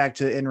let's get back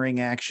to in-ring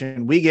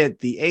action. We get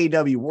the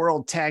AEW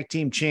World Tag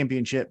Team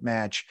Championship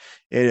match.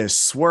 It is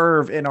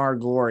Swerve in Our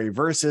Glory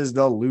versus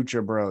the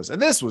Lucha Bros.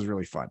 And this was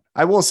really fun.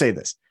 I will say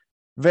this.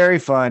 Very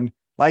fun.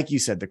 Like you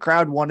said, the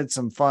crowd wanted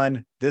some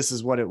fun. This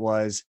is what it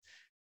was.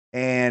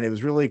 And it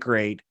was really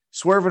great.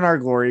 Swerve in Our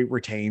Glory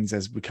retains,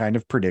 as we kind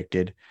of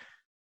predicted.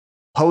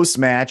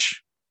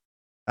 Post-match,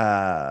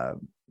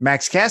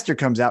 Max Caster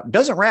comes out,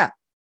 doesn't rap,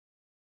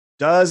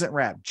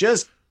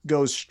 just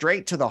goes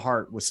straight to the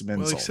heart with some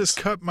insults. Well, he says,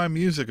 cut my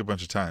music a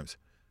bunch of times.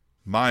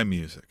 My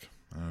music.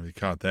 I don't know if you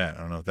caught that.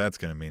 I don't know if that's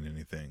going to mean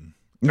anything.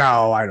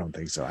 No, I don't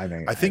think so. I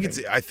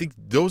think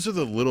those are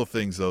the little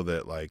things though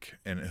that like,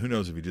 and who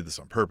knows if he did this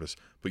on purpose,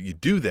 but you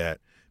do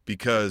that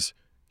because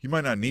you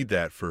might not need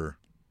that for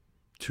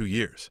 2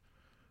 years,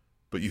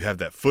 but you have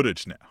that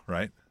footage now,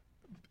 right?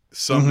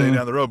 Someday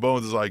down the road,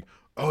 Bowens is like,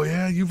 oh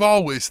yeah, you've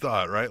always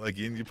thought, right? Like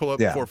you pull up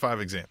 4 or 5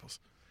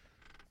 examples.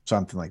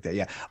 Something like that,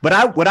 yeah.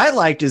 But what I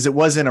liked is it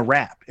wasn't a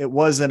rap. It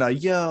wasn't a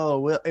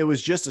it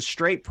was just a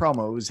straight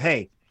promo. It was,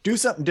 hey, do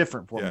something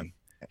different for me.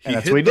 And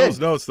that's what he did. Those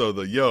notes though,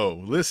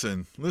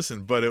 listen,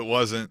 but it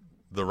wasn't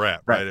the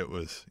rap, right? It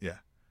was, it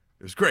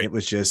was great. It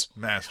was just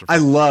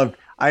masterful.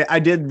 I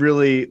did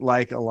really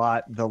like a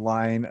lot the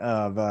line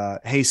of,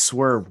 hey,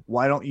 Swerve,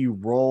 why don't you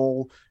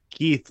roll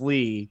Keith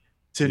Lee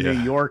to New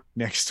York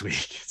next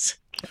week?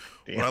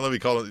 What I love,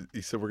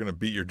 he said, we're going to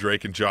beat your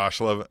Drake and Josh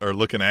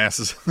looking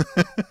asses.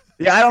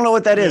 Yeah, I don't know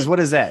what that is. What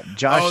is that?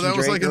 Josh that and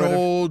was Drake like an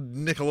old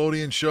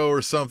Nickelodeon show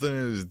or something.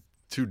 It was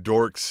 2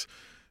 dorks,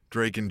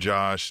 Drake and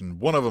Josh,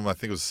 and one of them I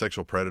think was a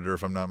sexual predator,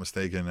 if I'm not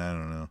mistaken. I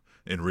don't know,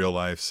 in real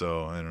life,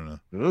 so I don't know.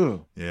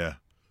 Ooh. Yeah.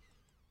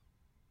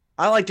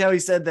 I liked how he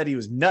said that he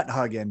was nut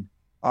hugging.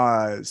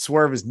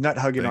 Swerve is nut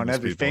hugging on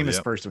every famous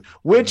person,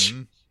 which,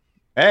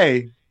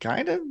 hey,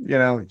 kind of,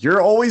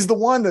 you're always the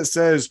one that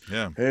says,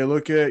 hey,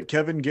 look at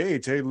Kevin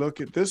Gates. Hey,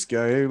 look at this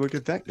guy. Hey, look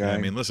at that guy. Yeah, I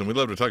mean, listen, we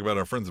love to talk about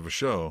our friends of a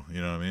show.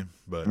 You know what I mean?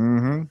 But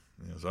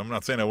so I'm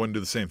not saying I wouldn't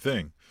do the same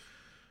thing.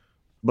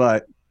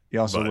 But you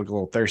also look a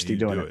little thirsty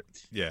doing it.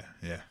 Yeah.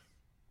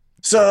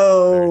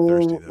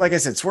 So, like I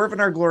said, Swerve in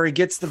Our Glory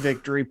gets the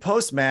victory.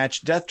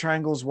 Post-match, Death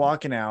Triangle's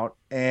walking out,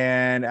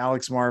 and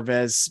Alex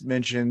Marvez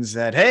mentions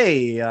that,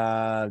 hey,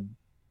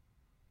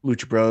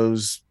 Lucha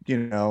Bros,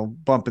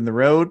 bumping the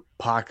road.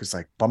 Pac is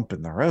like,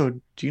 bumping the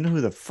road? Do you know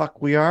who the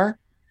fuck we are?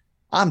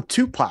 I'm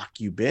Tupac,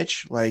 you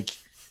bitch. Like,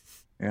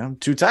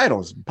 2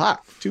 titles.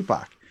 Pac,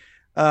 Tupac.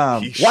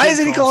 Why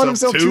isn't he calling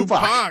himself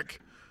Tupac?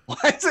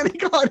 Why isn't he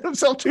calling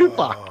himself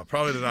Tupac?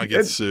 Probably to not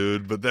get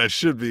sued, but that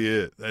should be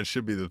it. That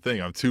should be the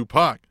thing. I'm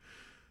Tupac.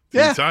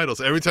 2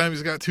 titles. Every time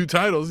he's got 2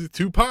 titles, he's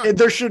Tupac.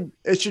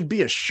 It should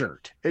be a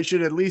shirt. It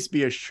should at least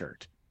be a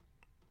shirt.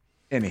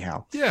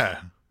 Anyhow. Yeah.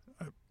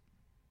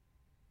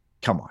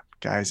 Come on,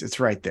 guys.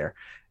 It's right there.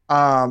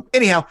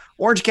 Anyhow,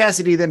 Orange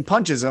Cassidy then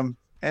punches him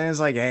and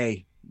is like,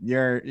 hey,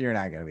 you're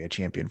not going to be a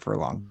champion for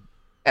long.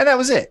 And that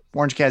was it.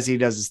 Orange Cassidy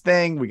does his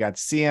thing. We got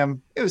to see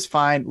him. It was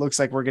fine. Looks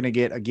like we're going to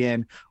get,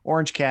 again,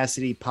 Orange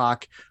Cassidy,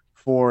 Pac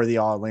for the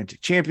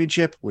All-Atlantic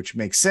Championship, which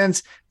makes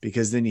sense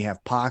because then you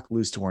have Pac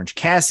lose to Orange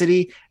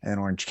Cassidy, and then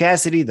Orange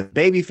Cassidy, the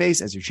babyface,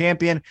 as your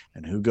champion.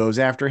 And who goes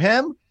after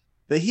him?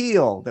 The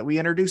heel that we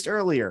introduced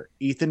earlier,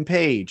 Ethan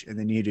Page. And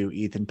then you do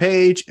Ethan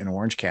Page and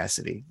Orange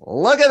Cassidy.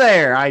 Look at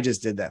there. I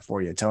just did that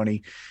for you,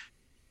 Tony.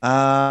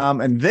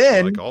 And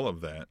then I like all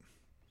of that.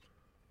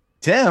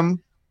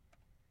 Tim,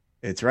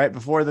 it's right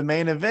before the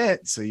main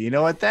event. So you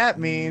know what that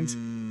means.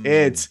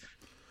 It's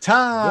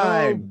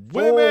time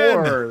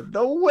for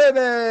the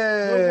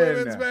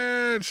women's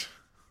match.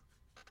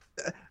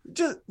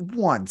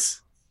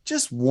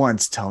 Just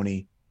once,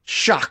 Tony,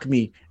 shock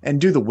me and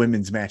do the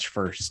women's match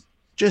first.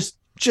 Just,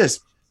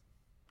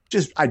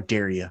 I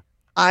dare you.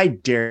 I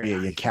dare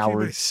you, you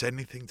coward. I said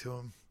anything to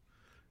him.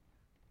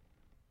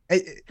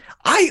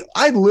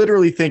 I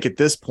literally think at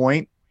this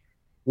point,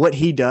 what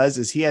he does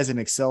is he has an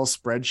Excel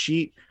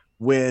spreadsheet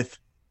with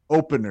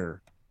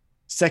opener,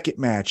 second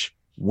match,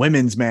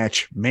 women's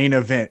match, main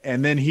event.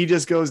 And then he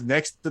just goes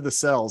next to the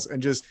cells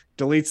and just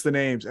deletes the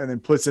names and then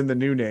puts in the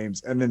new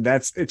names. And then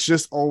it's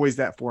just always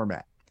that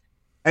format.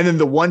 And then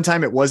the one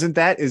time it wasn't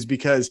that is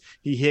because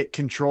he hit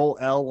Control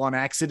L on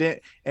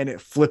accident and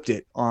it flipped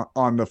it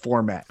on the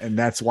format. And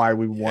that's why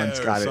we once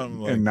got it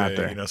and not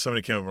there.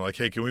 Somebody came over like,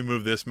 hey, can we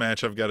move this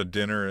match? I've got a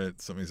dinner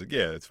at somebody's like,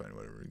 yeah, it's fine.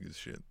 Whatever. Gives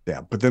shit.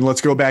 Yeah. But then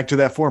let's go back to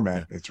that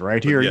format. Yeah. It's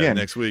right here again.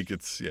 Next week.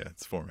 It's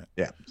format.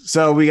 Yeah.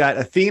 So we got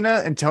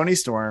Athena and Toni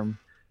Storm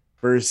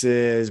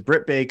versus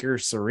Britt Baker,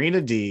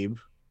 Serena Deeb.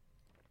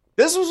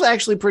 This was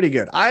actually pretty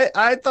good.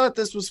 I thought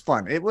this was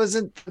fun. It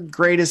wasn't the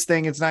greatest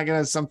thing. It's not going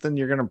to something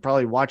you're going to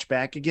probably watch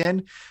back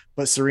again,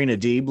 but Serena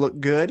Deeb looked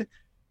good.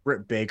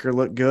 Britt Baker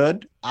looked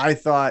good. I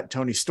thought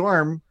Toni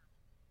Storm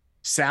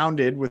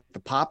sounded with the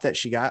pop that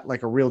she got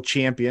like a real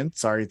champion.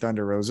 Sorry,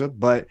 Thunder Rosa,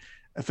 but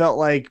I felt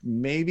like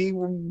maybe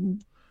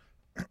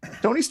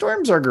Toni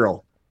Storm's our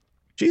girl.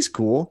 She's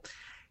cool.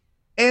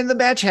 And the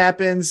match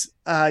happens.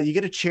 You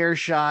get a chair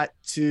shot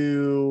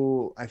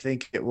to, I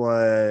think it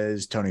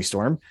was Toni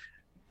Storm.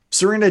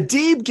 Serena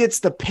Deeb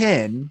gets the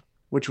pin,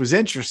 which was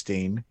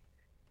interesting.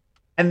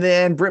 And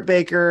then Britt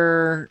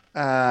Baker,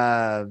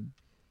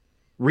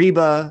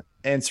 Reba,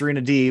 and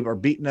Serena Deeb are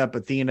beating up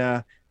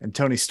Athena and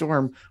Toni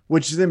Storm,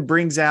 which then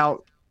brings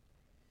out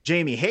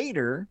Jamie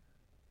Hayter.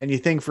 And you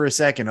think for a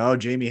second, oh,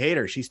 Jamie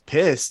Hayter, she's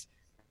pissed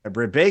at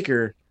Britt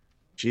Baker.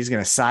 She's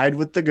going to side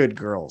with the good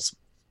girls.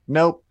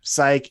 Nope,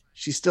 psych.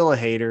 She's still a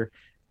hater.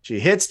 She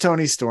hits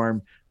Toni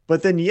Storm,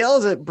 but then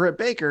yells at Britt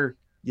Baker,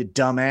 you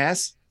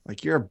dumbass.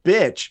 Like, you're a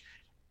bitch.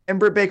 And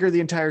Britt Baker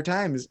the entire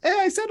time is, hey,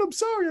 I said I'm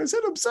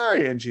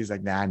sorry. And she's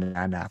like, nah.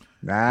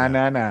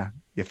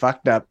 You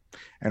fucked up,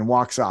 and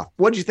walks off.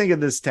 What'd you think of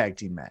this tag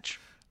team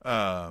match?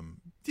 Yeah,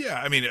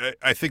 I mean,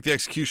 I think the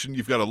execution,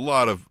 you've got a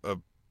lot of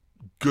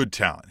good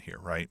talent here,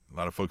 right? A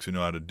lot of folks who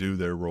know how to do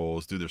their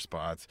roles, do their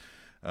spots.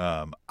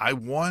 I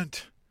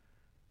want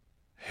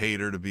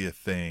hater to be a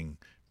thing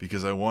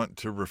because I want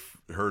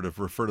her to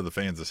refer to the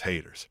fans as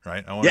haters,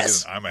 right? I want to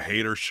get an I'm a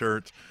hater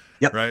shirt.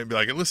 Yep. Right. Be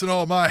like, listen to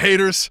all my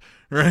haters,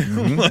 right?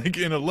 Mm-hmm. Like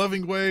in a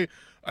loving way.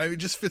 It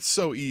just fits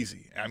so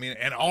easy. I mean,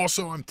 and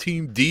also I'm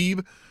Team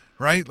Deeb,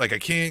 right? Like I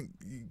can't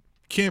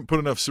put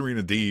enough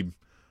Serena Deeb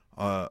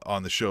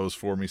on the shows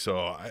for me. So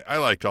I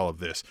liked all of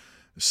this.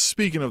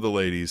 Speaking of the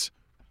ladies,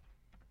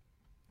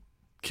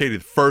 Katie,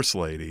 the first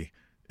lady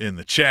in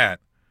the chat,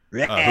 who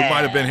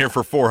might have been here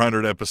for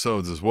 400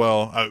 episodes as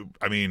well.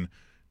 I mean,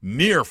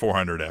 near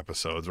 400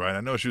 episodes, right? I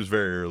know she was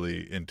very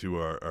early into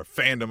our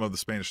fandom of the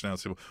Spanish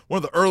Announce Table. One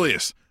of the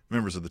earliest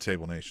members of the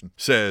Table Nation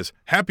says,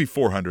 happy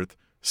 400th.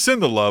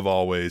 Send the love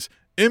always.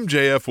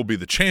 MJF will be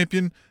the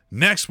champion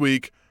next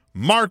week.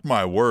 Mark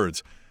my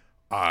words.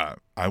 I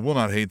will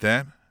not hate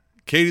that.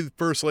 Katie, the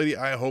first lady,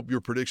 I hope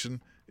your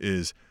prediction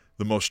is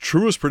the most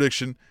truest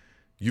prediction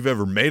you've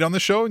ever made on the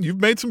show, and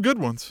you've made some good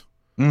ones.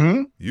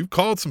 Mm-hmm. You've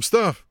called some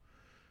stuff.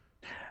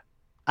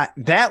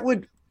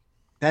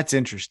 That's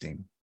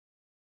interesting.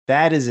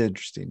 That is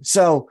interesting.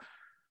 So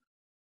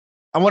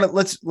I want to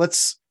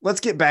let's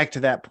get back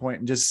to that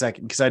point in just a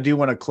second, because I do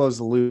want to close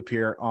the loop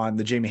here on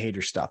the Jamie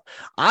Hayter stuff.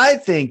 I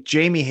think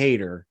Jamie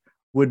Hayter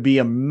would be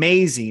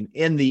amazing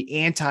in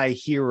the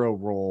anti-hero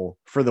role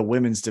for the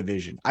women's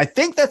division. I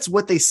think that's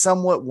what they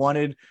somewhat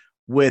wanted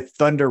with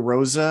Thunder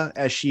Rosa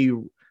as she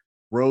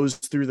rose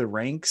through the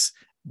ranks,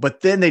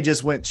 but then they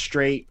just went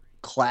straight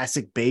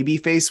classic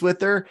babyface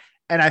with her.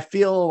 And I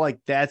feel like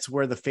that's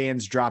where the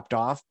fans dropped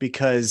off,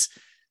 because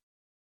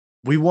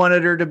we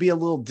wanted her to be a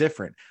little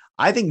different.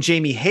 I think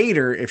Jamie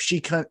Hayter, if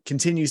she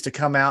continues to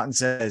come out and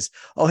says,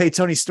 oh, hey,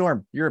 Toni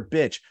Storm, you're a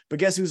bitch. But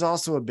guess who's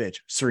also a bitch?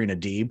 Serena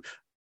Deeb,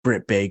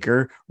 Britt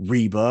Baker,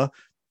 Reba,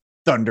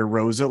 Thunder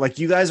Rosa. Like,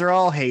 you guys are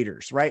all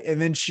haters, right? And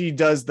then she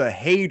does the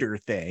hater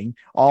thing.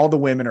 All the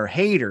women are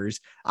haters.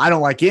 I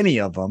don't like any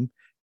of them.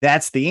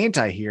 That's the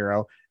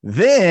anti-hero.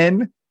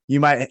 Then you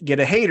might get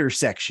a hater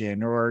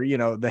section, or,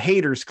 the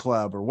haters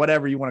club, or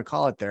whatever you want to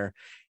call it there.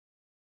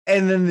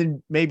 And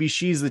then maybe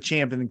she's the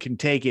champion and can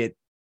take it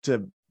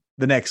to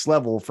the next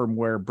level from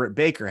where Britt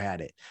Baker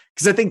had it.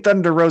 Because I think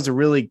Thunder Rosa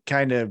really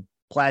kind of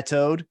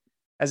plateaued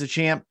as a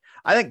champ.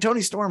 I think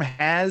Toni Storm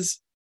has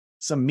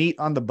some meat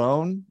on the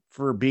bone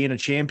for being a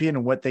champion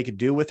and what they could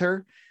do with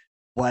her.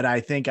 But I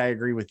think I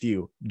agree with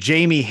you.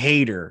 Jamie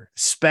Hayter,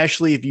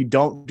 especially if you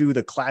don't do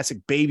the classic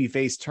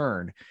babyface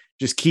turn,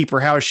 just keep her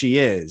how she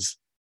is.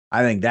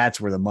 I think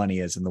that's where the money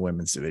is in the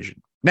women's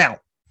division. Now,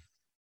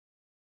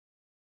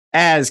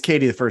 as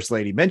Katie, the First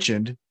Lady,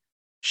 mentioned,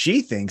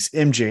 she thinks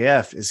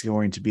MJF is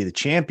going to be the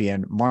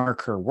champion.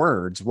 Mark her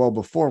words. Well,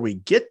 before we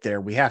get there,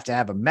 we have to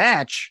have a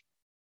match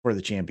for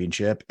the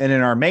championship. And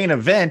in our main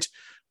event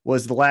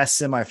was the last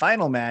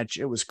semifinal match.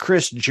 It was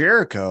Chris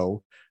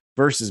Jericho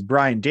versus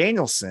Bryan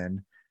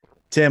Danielson.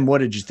 Tim, what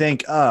did you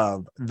think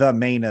of the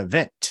main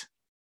event?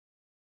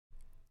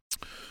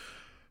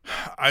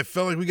 I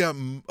felt like we got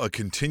a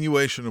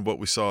continuation of what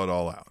we saw at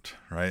All Out,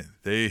 right?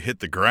 They hit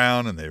the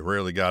ground and they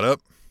rarely got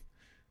up.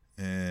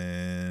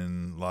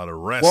 And a lot of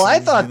wrestling.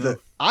 Well,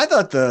 I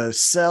thought the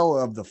sell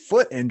of the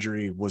foot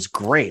injury was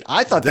great.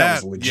 I thought that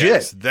was legit.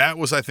 Yes, that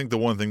was, I think, the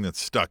one thing that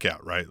stuck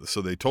out, right?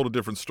 So they told a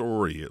different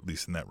story, at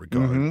least in that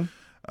regard.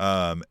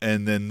 Mm-hmm.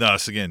 And then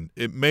thus, again,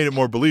 it made it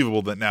more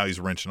believable that now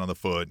he's wrenching on the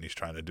foot and he's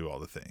trying to do all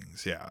the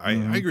things. Yeah, I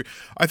agree.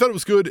 I thought it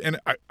was good, and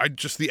I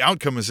just, the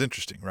outcome is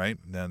interesting, right?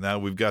 Now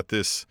we've got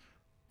this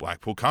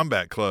Blackpool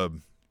Combat Club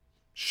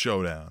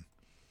showdown.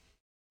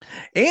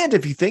 And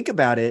if you think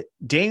about it,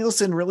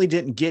 Danielson really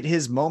didn't get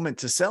his moment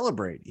to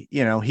celebrate.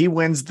 He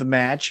wins the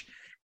match.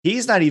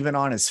 He's not even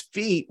on his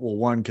feet. Well,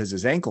 one, because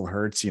his ankle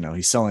hurts,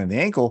 he's selling the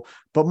ankle,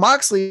 but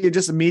Moxley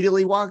just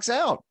immediately walks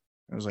out.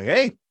 I was like,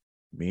 hey,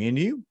 me and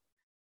you.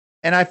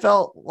 And I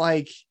felt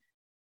like,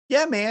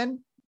 yeah,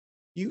 man,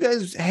 you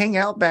guys hang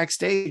out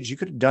backstage. You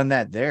could have done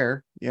that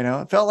there.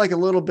 It felt like a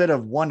little bit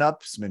of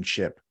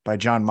one-upsmanship by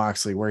Jon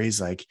Moxley, where he's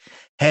like,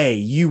 hey,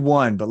 you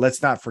won, but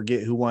let's not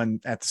forget who won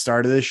at the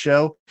start of this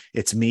show.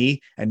 It's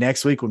me. And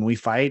next week when we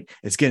fight,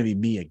 it's going to be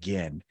me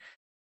again.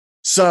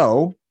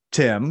 So,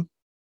 Tim,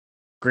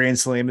 Grand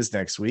Slam is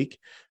next week.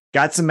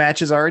 Got some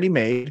matches already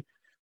made.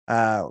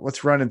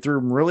 Let's run through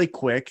them really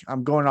quick.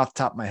 I'm going off the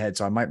top of my head,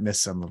 so I might miss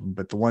some of them,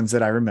 but the ones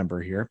that I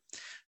remember here.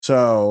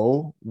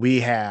 So we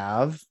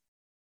have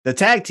the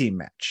tag team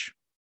match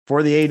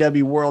for the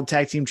AEW World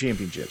Tag Team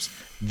Championships.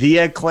 The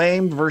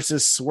Acclaimed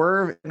versus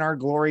Swerve in Our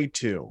Glory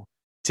 2.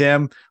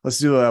 Tim, let's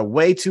do a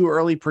way too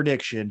early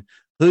prediction.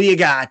 Who you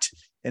got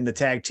in the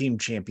tag team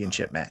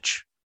championship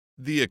match?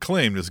 The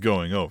Acclaimed is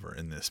going over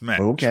in this match,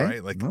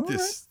 right? Like all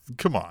this, right.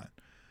 Come on.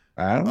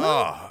 I don't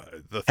know.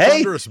 The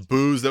thunderous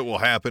boos that will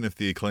happen if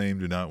the Acclaimed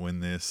do not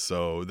win this.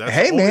 So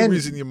that's the only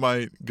reason you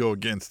might go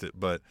against it,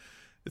 but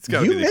it's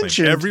got to be the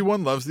Acclaimed.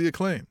 Everyone loves the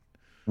Acclaimed.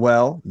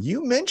 Well,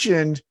 you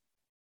mentioned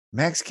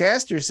Max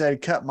Caster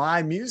said, cut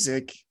my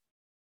music.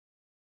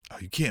 Oh,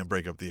 you can't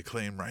break up the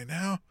Acclaim right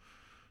now.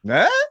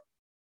 Nah?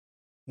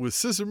 With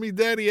Scissor Me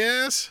Daddy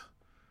Ass?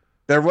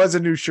 There was a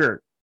new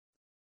shirt.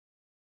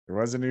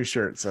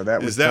 So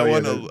that was that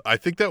one. I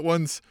think that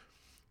one's,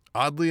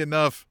 oddly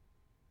enough,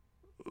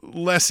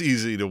 less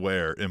easy to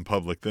wear in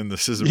public than the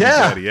Scissor Me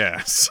Daddy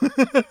Ass.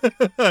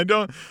 I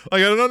don't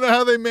know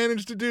how they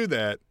managed to do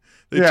that.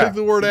 They took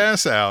the word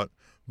ass out,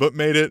 but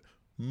made it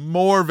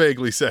more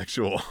vaguely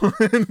sexual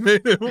and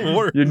made it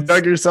worse. You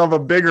dug yourself a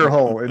bigger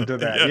hole into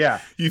that. Yeah.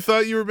 You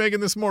thought you were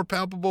making this more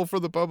palpable for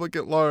the public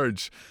at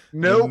large.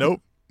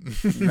 Nope.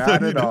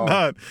 Not at all.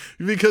 Not.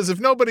 Because if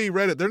nobody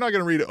read it, they're not going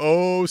to read,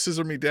 oh,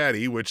 Scissor Me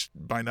Daddy, which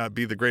might not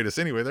be the greatest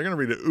anyway. They're going to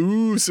read it,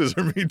 ooh,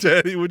 Scissor Me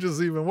Daddy, which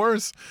is even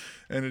worse.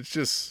 And it's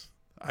just,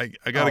 I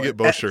got to get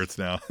both shirts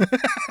now.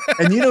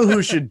 And you know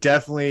who should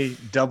definitely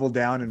double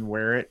down and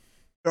wear it?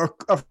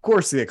 Of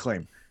course, the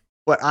Acclaim.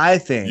 But I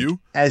think you?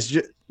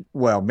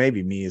 Well,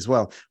 maybe me as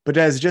well, but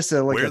as just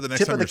a wear the next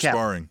tip time of the you're cap.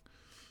 sparring.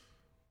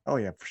 Oh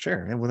yeah, for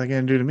sure. And what are they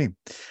going to do to me?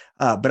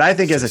 But I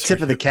think as a tip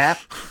of the cap,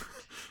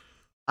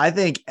 I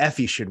think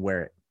Effie should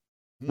wear it.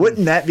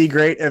 Wouldn't that be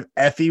great if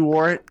Effie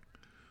wore it?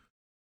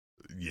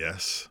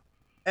 Yes.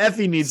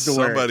 Effie needs to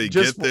wear it. Somebody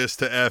get this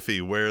to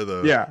Effie. Wear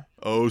the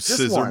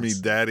scissor me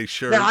daddy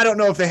shirt. Now I don't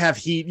know if they have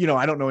heat.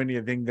 I don't know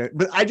anything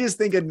but I just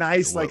think a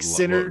nice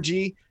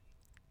synergy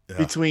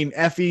between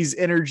Effie's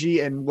energy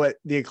and what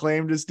the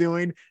Acclaimed is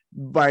doing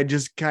by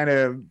just kind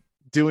of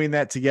doing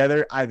that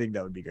together. I think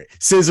that would be great.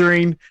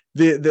 Scissoring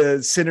the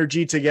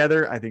synergy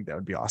together. I think that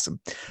would be awesome.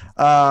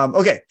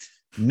 Okay.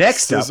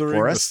 Next up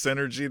for us.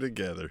 Synergy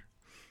together.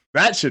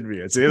 That should be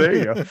it. See, there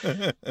you go.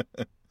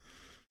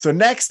 So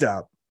next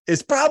up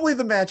is probably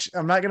the match.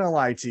 I'm not going to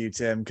lie to you,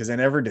 Tim, because I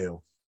never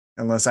do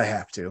unless I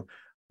have to.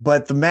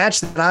 But the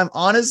match that I'm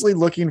honestly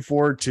looking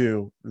forward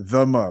to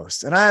the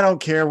most, and I don't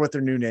care what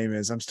their new name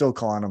is, I'm still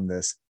calling them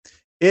this.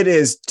 It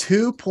is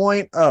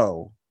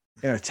 2.0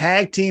 in a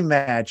tag team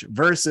match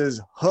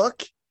versus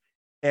Hook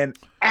and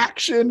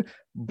Action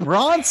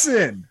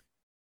Bronson.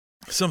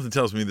 Something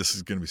tells me this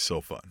is going to be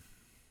so fun.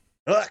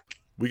 Hook.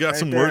 We got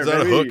some words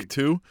out of Hook,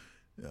 too.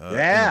 In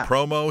the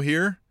promo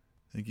here.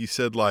 I think he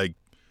said, like,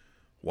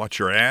 watch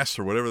your ass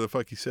or whatever the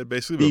fuck he said,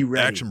 basically. Be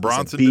ready. Action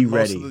Bronson did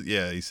most of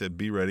the, he said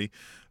be ready.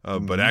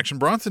 But Action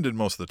Bronson did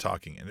most of the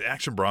talking. And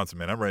Action Bronson,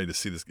 man, I'm ready to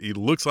see this. He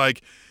looks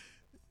like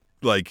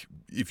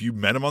if you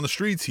met him on the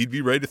streets, he'd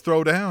be ready to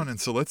throw down. And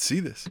so let's see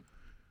this.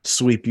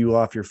 Sweep you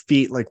off your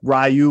feet like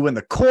Ryu in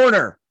the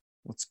corner.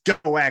 Let's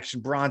go,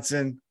 Action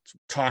Bronson. That's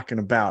what I'm talking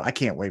about. I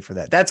can't wait for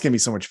that. That's going to be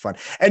so much fun.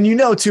 And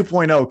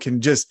 2.0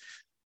 can just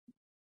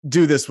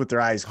do this with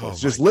their eyes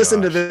closed. Just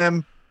listen to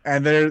them,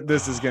 and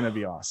this is going to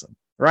be awesome,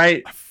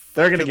 right?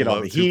 They're going to get all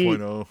the heat.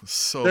 2.0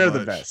 so They're much.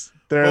 the best.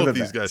 They're Both the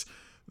these best. guys.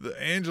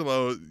 The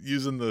Angelo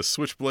using the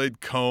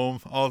switchblade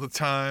comb all the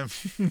time.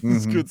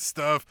 It's good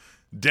stuff.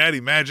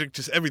 Daddy Magic,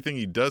 just everything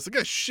he does. The guy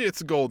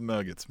shits gold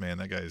nuggets, man.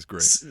 That guy is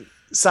great.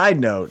 Side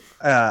note,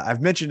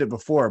 I've mentioned it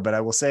before, but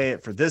I will say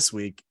it for this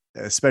week,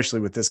 especially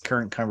with this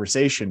current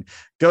conversation.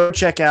 Go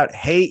check out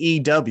Hey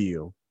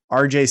EW,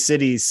 RJ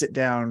City's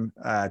sit-down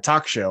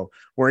talk show,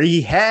 where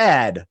he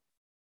had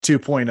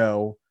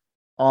 2.0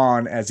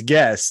 on as a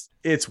guest.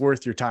 It's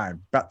worth your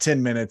time. About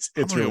 10 minutes.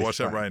 It's really watch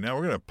funny. that right now.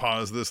 We're gonna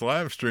pause this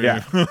live stream.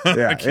 Yeah,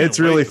 it's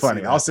really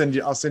funny. I'll send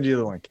you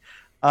the link.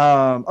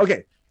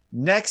 Okay,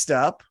 next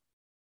up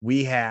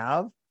we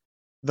have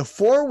the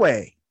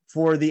 4-way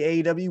for the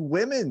AEW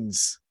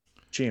Women's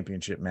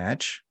Championship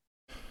match.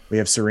 We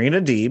have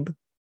Serena Deeb,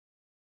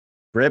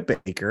 Britt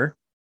Baker,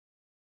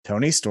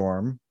 Toni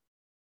Storm,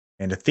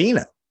 and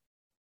Athena.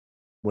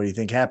 What do you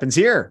think happens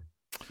here?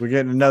 We're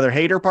getting another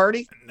hater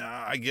party?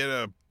 Nah, I get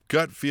a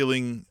gut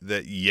feeling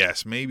that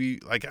yes, maybe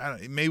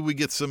maybe we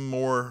get some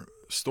more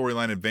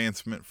storyline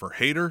advancement for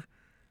Hayter,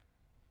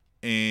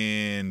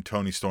 and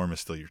Toni Storm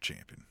is still your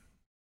champion.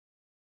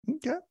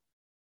 Okay.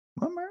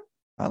 Well,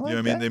 I like that.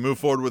 I mean, they move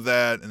forward with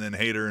that, and then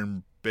Hayter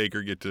and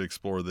Baker get to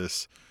explore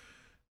this,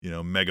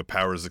 mega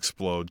powers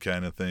explode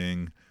kind of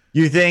thing.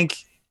 You think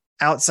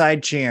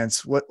outside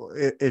chance? What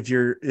if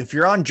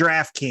you're on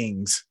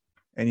DraftKings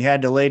and you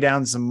had to lay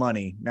down some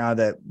money now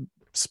that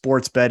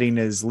sports betting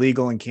is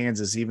legal in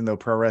Kansas, even though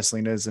pro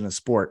wrestling isn't a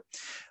sport?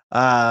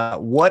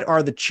 What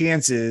are the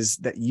chances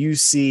that you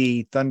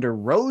see Thunder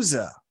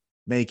Rosa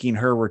making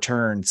her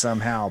return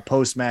somehow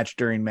post-match,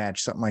 during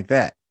match, something like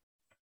that?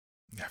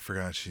 I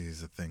forgot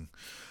she's a thing.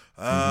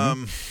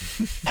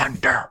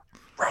 Thunder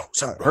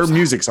Rosa. Her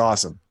music's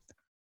awesome.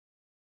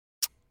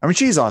 I mean,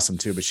 she's awesome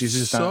too, but she's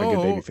just not a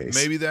good baby face.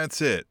 Maybe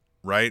that's it,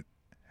 right?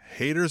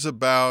 Hayter's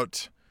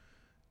about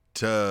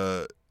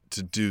to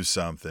do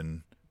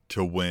something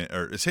to win.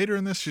 Or is Hayter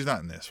in this? She's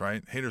not in this,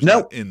 right? Hayter's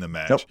not in the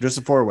match. Nope, just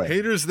a 4-way.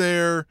 Hayter's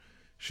there.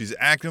 She's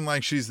acting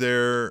like she's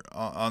there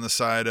on the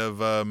side of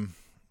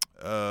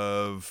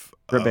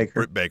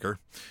Britt Baker.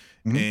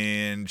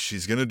 And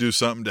she's going to do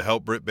something to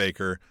help Britt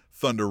Baker.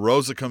 Thunder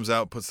Rosa comes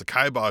out, puts the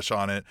kibosh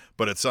on it,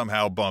 but it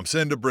somehow bumps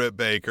into Britt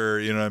Baker,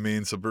 you know what I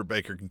mean? So Britt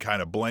Baker can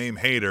kind of blame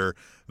Hayter,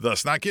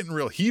 thus not getting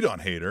real heat on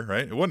Hayter,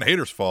 right? It wasn't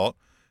Hayter's fault.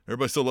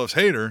 Everybody still loves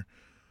Hayter.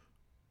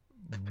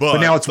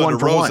 But now it's Thunder 1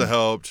 for Rosa 1.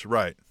 helped.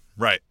 Right.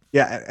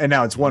 Yeah, and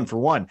now it's 1 for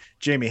 1.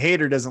 Jamie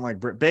Hayter doesn't like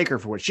Britt Baker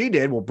for what she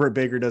did. Well, Britt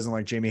Baker doesn't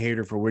like Jamie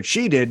Hayter for what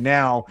she did.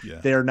 Now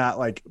they're not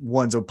like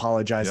one's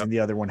apologizing, the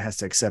other one has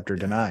to accept or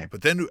deny.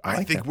 But then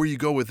I think where you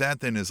go with that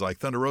then is like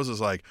Thunder Rosa's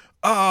like,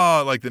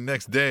 like the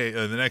next day,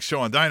 the next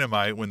show on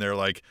Dynamite when they're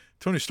like,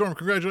 Toni Storm,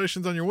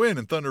 congratulations on your win.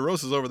 And Thunder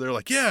Rosa's over there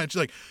like, yeah. And she's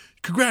like,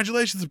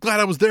 congratulations. I'm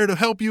glad I was there to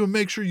help you and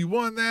make sure you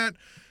won that.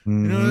 You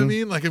know what I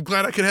mean? Like, I'm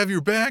glad I could have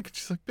your back. And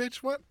she's like, bitch,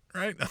 what?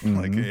 Right? I'm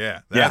like,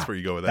 that's where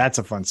you go with that. That's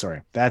a fun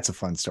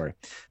story.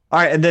 All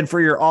right. And then for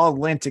your All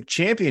Atlantic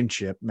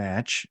Championship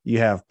match, you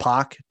have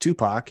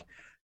Tupac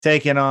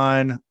taking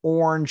on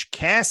Orange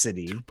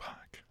Cassidy.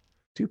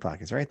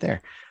 Tupac is right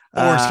there.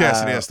 Orange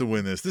Cassidy has to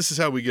win this. This is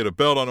how we get a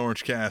belt on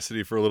Orange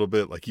Cassidy for a little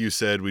bit. Like you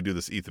said, we do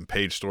this Ethan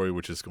Page story,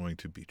 which is going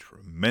to be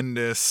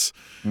tremendous.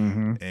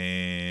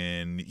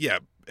 And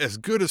as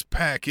good as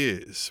Pac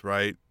is,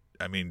 right?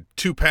 I mean,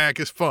 2-pack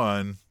is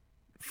fun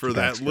for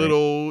that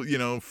little,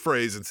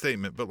 phrase and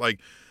statement, but like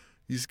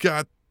he's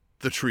got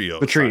the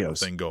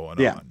trios thing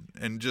going on.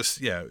 And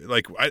just,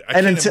 like I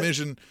can't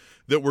imagine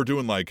that we're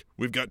doing like,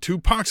 we've got 2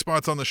 Pac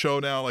spots on the show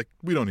now. Like,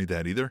 we don't need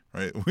that either,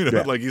 right? We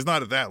don't like, he's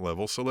not at that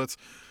level. So let's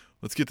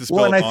get this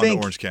belt on to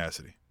Orange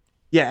Cassidy.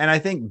 Yeah, and I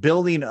think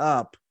building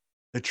up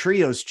the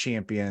trios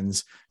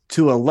champions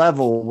to a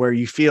level where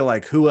you feel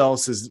like who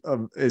else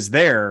is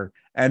there,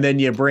 and then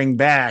you bring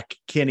back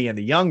Kenny and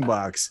the Young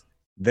Bucks.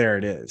 There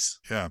it is.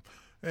 Yeah.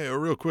 Hey,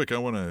 real quick, I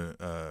want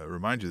to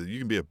remind you that you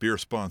can be a beer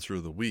sponsor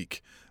of the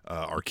week.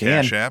 Our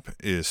Cash App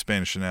is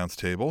Spanish Announce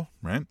Table,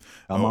 right?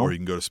 Or you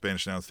can go to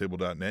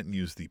SpanishAnnounceTable.net and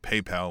use the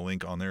PayPal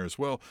link on there as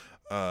well.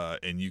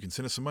 And you can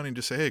send us some money and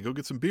just say, hey, go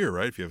get some beer,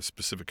 right? If you have a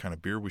specific kind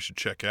of beer we should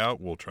check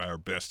out, we'll try our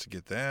best to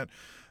get that.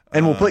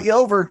 And we'll put you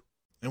over.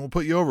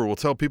 We'll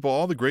tell people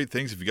all the great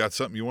things. If you got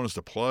something you want us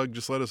to plug,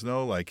 just let us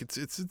know. Like,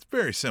 it's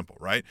very simple,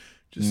 right?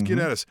 Just get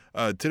at us.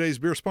 Today's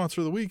beer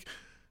sponsor of the week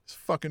is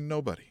fucking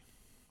nobody.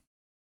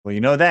 Well,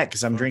 you know that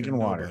because I'm drinking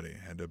water. Nobody.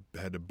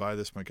 Had to buy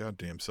this my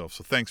goddamn self.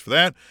 So thanks for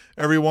that,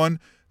 everyone.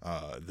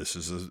 This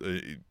is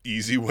an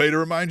easy way to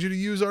remind you to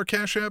use our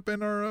Cash App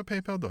and our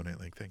PayPal donate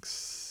link.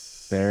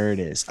 Thanks. There it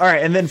is. All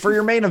right, and then for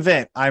your main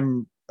event,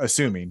 I'm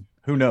assuming,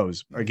 who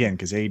knows, again,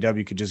 because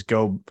AEW could just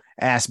go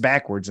ass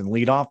backwards and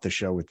lead off the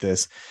show with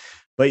this.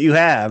 But you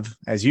have,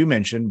 as you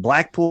mentioned,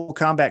 Blackpool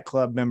Combat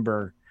Club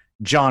member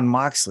Jon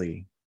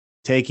Moxley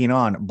taking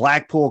on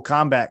Blackpool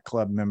Combat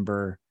Club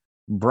member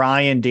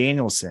Bryan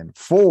Danielson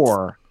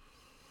for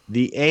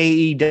the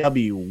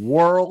AEW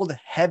World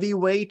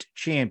Heavyweight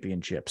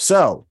Championship.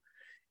 So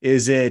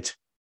is it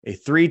a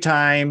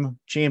 3-time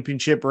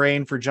championship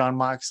reign for Jon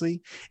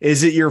Moxley?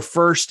 Is it your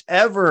first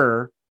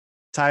ever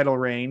title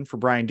reign for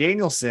Bryan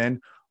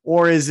Danielson?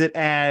 Or is it,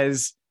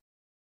 as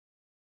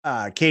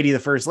Katie, the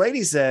First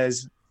Lady,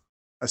 says,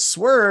 a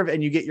swerve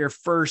and you get your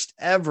first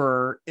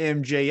ever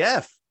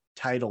MJF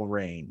title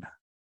reign?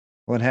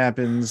 What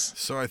happens?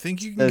 So I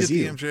think you can get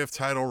the MJF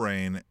title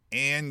reign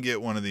and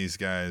get one of these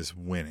guys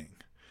winning.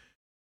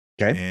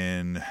 Okay.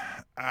 And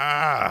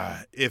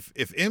if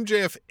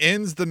MJF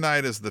ends the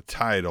night as the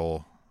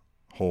title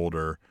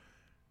holder,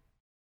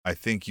 I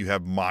think you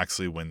have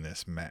Moxley win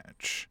this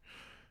match.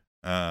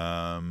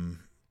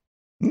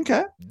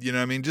 Okay. You know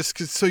what I mean? Just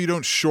so you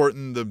don't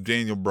shorten the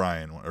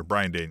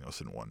Bryan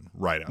Danielson one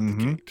right out the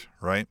gate,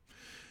 right?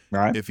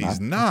 Right. If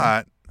he's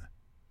not,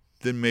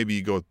 then maybe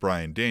you go with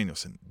Bryan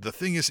Danielson. The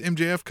thing is,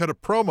 MJF cut a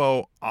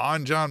promo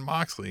on Jon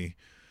Moxley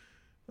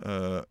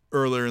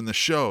earlier in the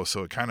show,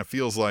 so it kind of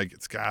feels like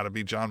it's got to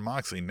be Jon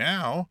Moxley.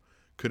 Now,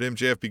 could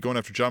MJF be going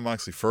after Jon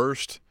Moxley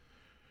first?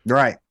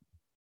 Right.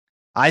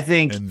 I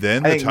think. And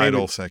then the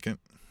title second.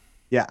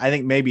 Yeah, I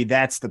think maybe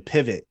that's the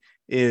pivot.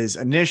 Is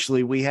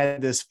initially we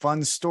had this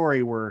fun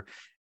story where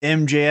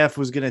MJF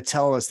was going to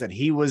tell us that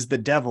he was the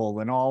devil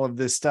and all of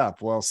this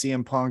stuff. Well,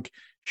 CM Punk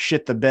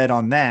shit the bed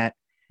on that.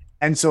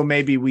 And so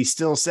maybe we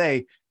still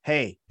say,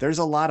 hey, there's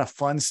a lot of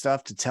fun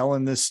stuff to tell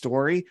in this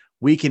story.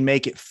 We can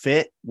make it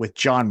fit with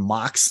Jon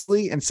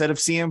Moxley instead of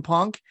CM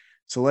Punk.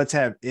 So let's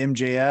have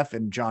MJF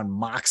and Jon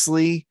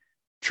Moxley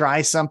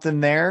try something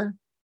there.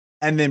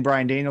 And then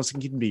Bryan Danielson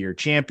can be your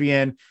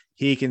champion.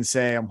 He can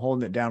say, I'm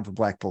holding it down for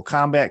Blackpool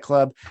Combat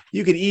Club.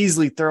 You can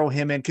easily throw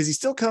him in because he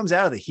still comes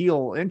out of the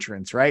heel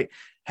entrance, right?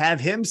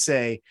 Have him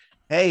say,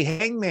 hey,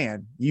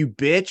 Hangman, you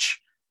bitch.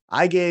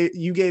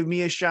 You gave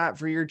me a shot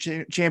for your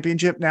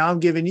championship. Now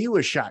I'm giving you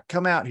a shot.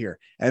 Come out here.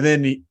 And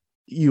then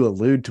you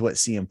allude to what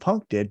CM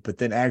Punk did, but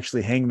then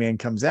actually Hangman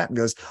comes out and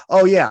goes,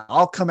 oh yeah,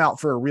 I'll come out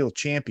for a real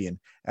champion.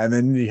 And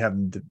then you have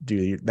him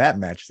do that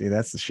match. See,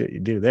 that's the shit you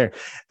do there.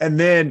 And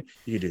then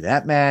you do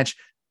that match,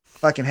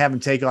 fucking have him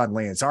take on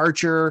Lance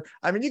Archer.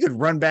 I mean, you could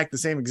run back the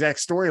same exact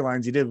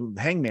storylines you did with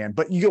Hangman,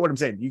 but you get what I'm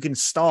saying. You can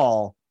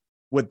stall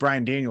with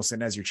Bryan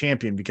Danielson as your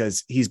champion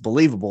because he's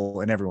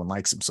believable and everyone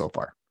likes him so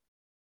far.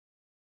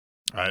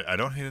 I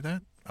don't hate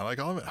that. I like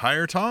all of it.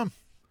 Hire Tom.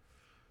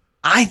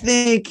 I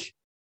think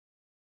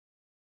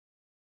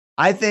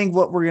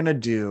what we're going to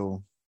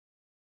do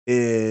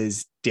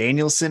is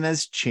Danielson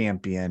as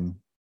champion.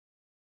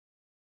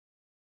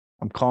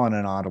 I'm calling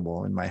an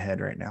audible in my head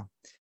right now.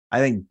 I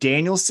think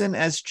Danielson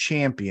as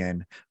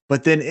champion,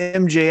 but then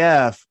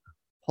MJF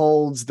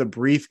holds the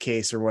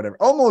briefcase or whatever,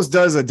 almost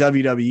does a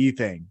WWE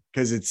thing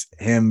because it's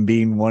him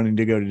wanting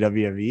to go to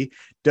WWE,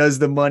 does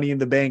the Money in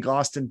the Bank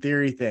Austin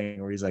Theory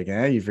thing where he's like,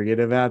 you forget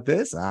about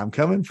this, I'm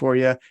coming for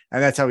you. And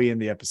that's how we end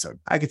the episode.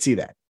 I could see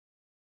that.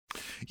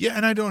 Yeah,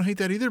 and I don't hate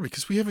that either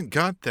because we haven't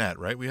got that,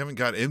 right? We haven't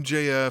got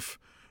MJF,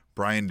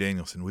 Bryan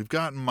Danielson. We've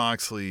gotten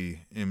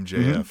Moxley,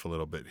 MJF a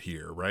little bit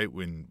here, right?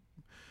 And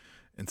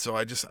so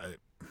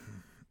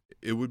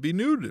it would be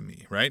new to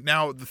me, right?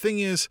 Now, the thing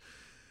is,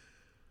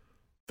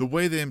 the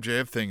way the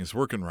MJF thing is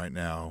working right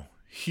now,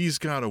 he's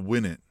got to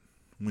win it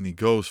when he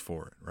goes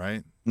for it,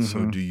 right?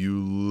 So do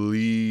you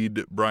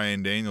lead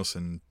Bryan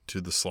Danielson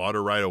to the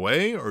slaughter right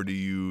away, or do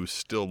you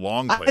still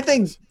long play? I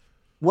think,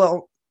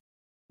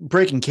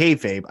 breaking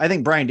kayfabe, I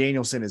think Bryan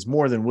Danielson is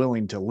more than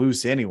willing to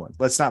lose to anyone.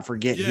 Let's not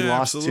forget he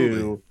lost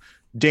to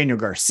Daniel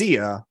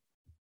Garcia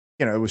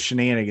it was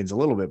shenanigans a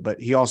little bit, but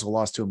he also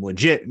lost to him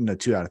legit in a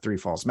 2 out of 3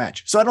 falls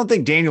match. So I don't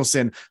think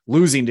Danielson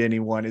losing to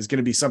anyone is going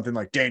to be something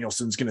like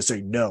Danielson's going to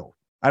say no.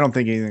 I don't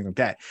think anything like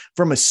that.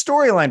 From a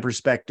storyline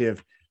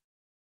perspective,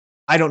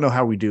 I don't know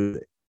how we do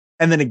it.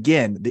 And then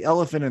again, the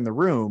elephant in the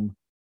room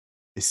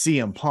is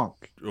CM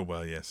Punk. Oh,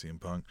 well, yeah, CM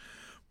Punk.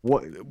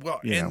 What? Well,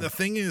 and the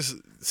thing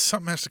is,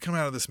 something has to come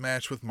out of this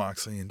match with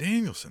Moxley and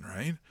Danielson,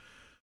 right?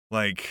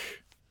 Like,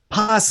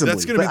 possibly.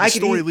 That's going to be the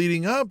story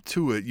leading up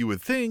to it, you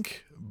would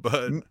think.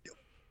 But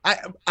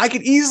I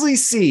could easily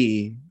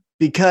see,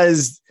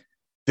 because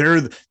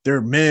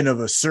they're men of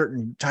a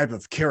certain type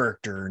of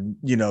character, and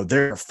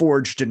they're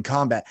forged in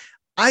combat.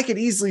 I could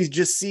easily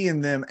just see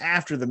in them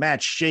after the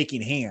match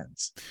shaking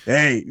hands.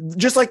 Hey,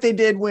 just like they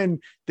did when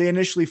they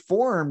initially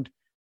formed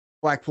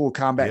Blackpool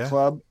Combat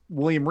Club.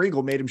 William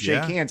Regal made him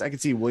shake hands. I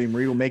could see William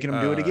Regal making him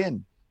do it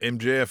again.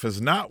 MJF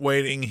is not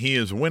waiting. He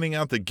is winning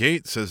out the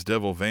gate, says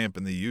Devil Vamp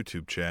in the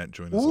YouTube chat.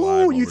 Join us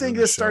live. Oh, you think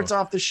this starts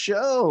off the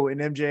show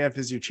and MJF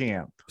is your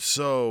champ?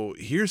 So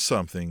here's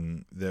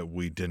something that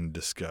we didn't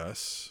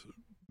discuss.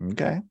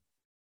 Okay.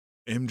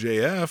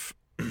 MJF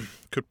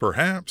could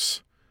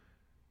perhaps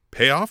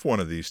pay off one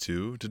of these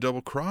two to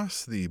double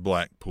cross the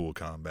Blackpool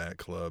Combat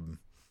Club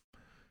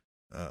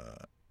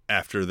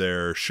after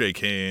their shake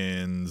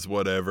hands,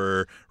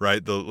 whatever,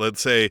 right?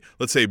 Let's say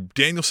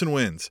Danielson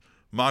wins.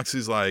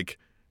 Moxie's like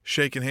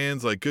shaking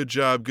hands, like good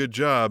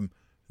job,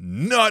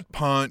 nut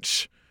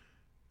punch,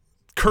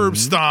 curb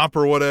stomp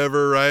or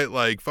whatever, right?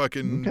 Like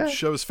fucking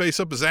shove his face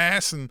up his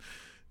ass and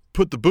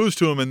put the boost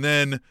to him, and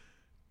then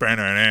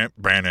right?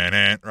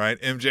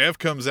 MJF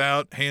comes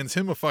out, hands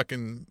him a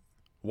fucking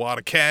wad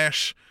of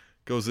cash,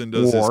 goes in,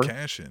 does his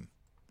cash in.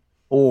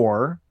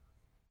 Or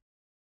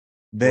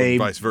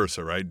vice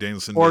versa, right?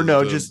 Danielson or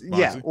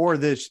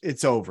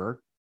it's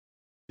over.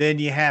 Then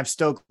you have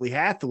Stokely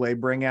Hathaway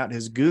bring out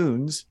his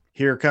goons.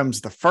 Here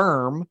comes the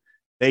Firm.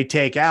 They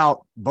take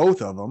out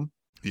both of them.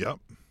 Yep.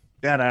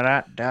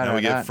 Now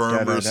we get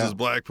Firm versus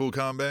Blackpool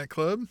Combat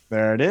Club.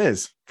 There it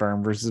is.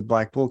 Firm versus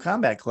Blackpool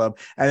Combat Club.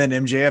 And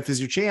then MJF is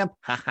your champ.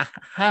 Ha ha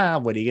ha.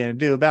 What are you going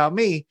to do about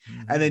me?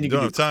 And then you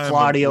can do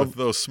Claudio with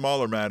those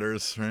smaller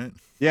matters, right?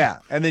 Yeah.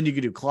 And then you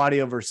could do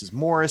Claudio versus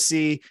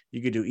Morrissey.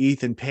 You could do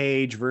Ethan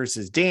Page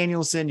versus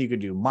Danielson. You could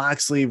do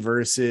Moxley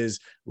versus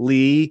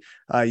Lee.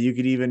 You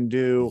could even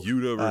do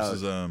Yuta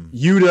versus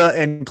Yuta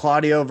and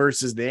Claudio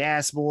versus the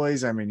Ass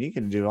Boys. I mean, you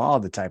can do all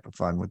the type of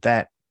fun with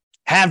that.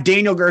 Have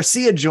Daniel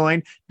Garcia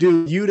join,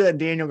 do Yuta and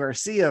Daniel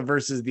Garcia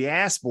versus the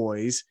Ass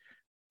Boys,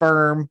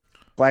 Firm,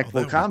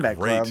 Blackpool Combat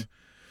Club.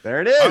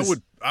 There it is.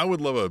 I would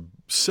love a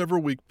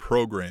several-week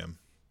program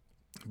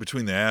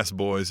between the Ass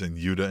Boys and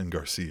Yuta and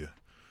Garcia.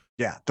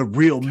 Yeah, the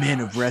real men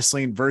of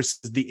wrestling versus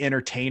the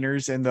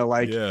entertainers and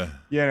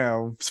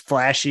the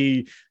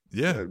flashy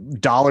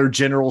Dollar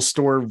General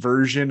Store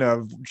version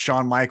of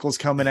Shawn Michaels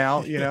coming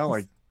out.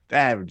 Like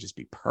that would just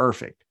be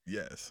perfect.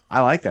 Yes,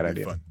 I like that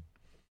idea. Fun.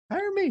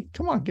 Hire me.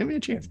 Come on, give me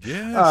a chance.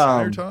 Yes,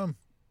 hire Tom.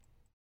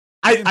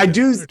 I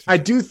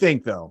do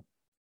think though,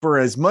 for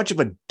as much of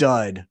a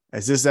dud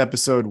as this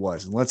episode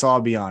was, and let's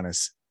all be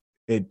honest,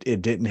 it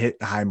didn't hit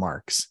high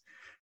marks.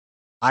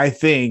 I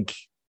think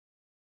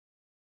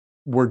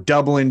we're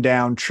doubling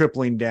down,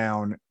 tripling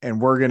down,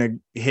 and we're gonna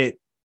hit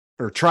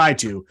or try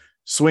to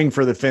swing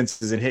for the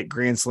fences and hit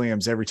grand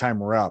slams every time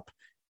we're up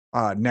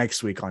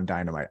next week on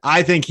Dynamite.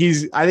 I think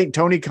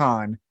Tony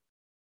Khan,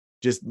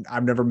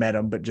 I've never met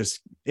him, but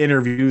just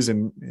interviews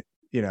and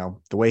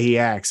the way he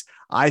acts,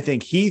 I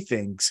think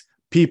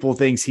people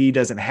thinks he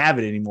doesn't have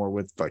it anymore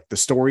with like the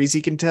stories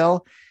he can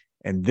tell.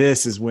 And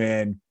this is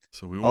when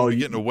we won't be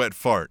getting a wet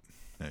fart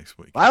next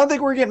week. I don't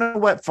think we're getting a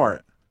wet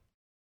fart,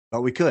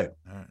 but we could.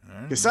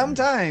 Because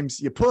sometimes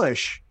you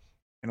push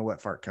and a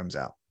wet fart comes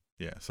out.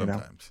 Yeah,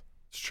 sometimes.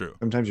 It's true.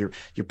 Sometimes you're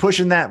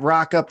pushing that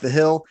rock up the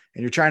hill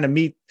and you're trying to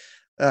meet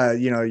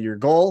your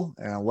goal,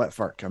 and a wet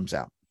fart comes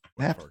out.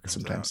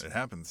 Sometimes it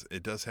happens.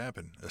 It does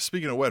happen.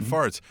 Speaking of wet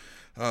farts,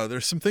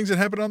 there's some things that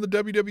happen on the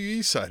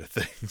WWE side of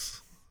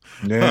things.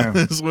 Yeah,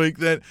 this week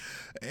and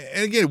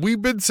again,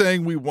 we've been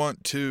saying we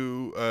want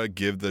to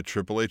give the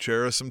Triple H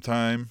era some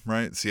time,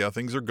 right? See how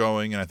things are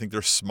going, and I think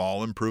there's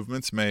small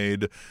improvements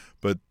made,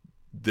 but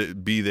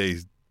be they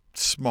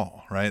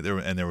small, right?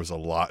 There was a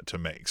lot to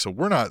make, so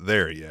we're not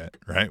there yet,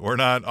 right? We're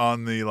not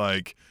on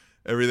the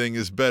everything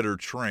is better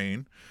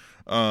train.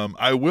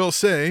 I will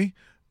say.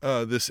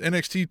 This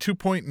NXT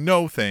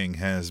 2.0 thing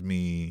has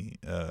me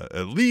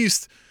at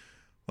least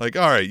all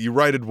right, you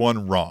righted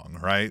one wrong,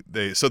 right?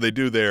 They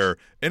do their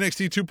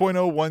NXT 2.0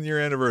 1-year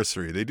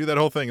anniversary. They do that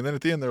whole thing, and then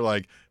at the end they're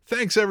like,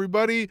 "Thanks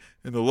everybody,"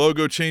 and the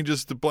logo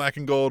changes to black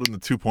and gold, and the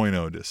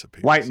 2.0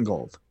 disappears. White and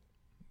gold.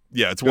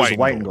 Yeah, it's white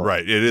and gold.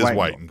 Right, it is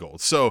white and gold.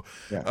 So,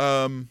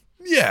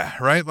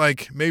 right.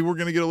 Like maybe we're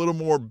gonna get a little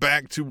more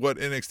back to what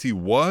NXT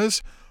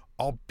was.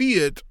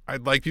 Albeit,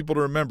 I'd like people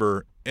to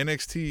remember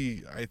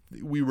NXT.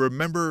 We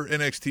remember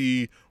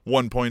NXT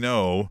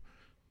 1.0,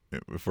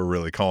 if we're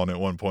really calling it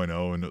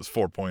 1.0, and it was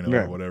 4.0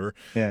 or whatever.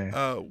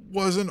 Yeah.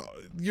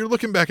 You're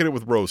looking back at it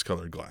with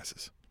rose-colored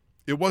glasses.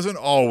 It wasn't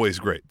always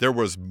great. There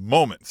was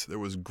moments. There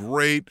was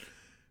great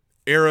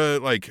era,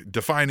 like,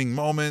 defining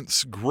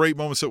moments, great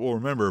moments that we'll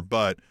remember,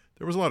 but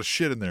there was a lot of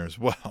shit in there as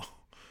well.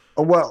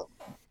 Well,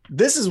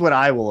 this is what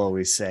I will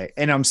always say,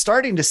 and I'm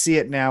starting to see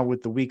it now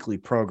with the weekly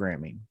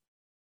programming.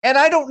 And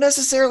I don't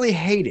necessarily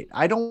hate it.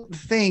 I don't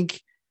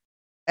think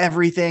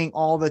everything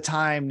all the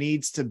time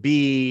needs to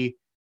be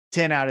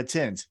 10 out of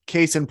 10s.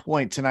 Case in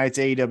point, tonight's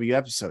AEW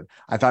episode.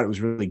 I thought it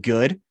was really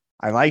good.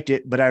 I liked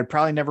it, but I would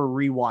probably never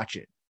rewatch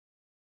it.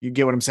 You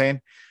get what I'm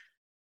saying?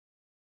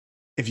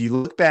 If you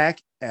look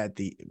back at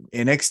the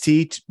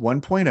NXT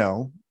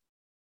 1.0,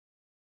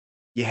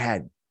 you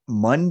had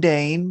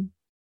mundane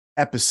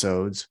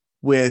episodes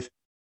with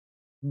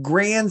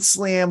Grand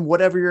Slam,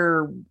 whatever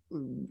your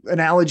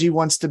analogy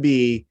wants to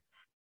be,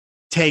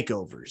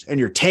 takeovers. And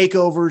your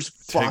takeovers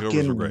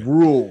fucking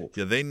ruled.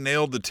 Yeah, they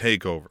nailed the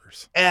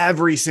takeovers.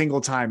 Every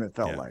single time it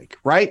felt like,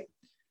 right?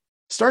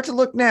 Start to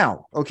look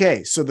now.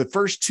 Okay, so the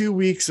first 2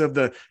 weeks of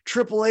the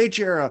Triple H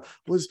era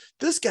was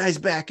this guy's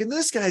back and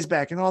this guy's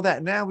back and all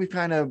that. Now we've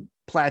kind of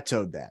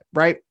plateaued that,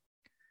 right?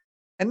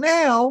 And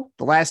now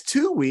the last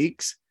 2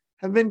 weeks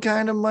have been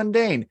kind of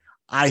mundane.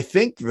 I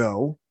think,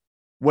 though,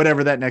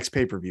 whatever that next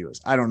pay-per-view is,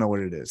 I don't know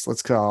what it is.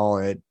 Let's call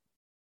it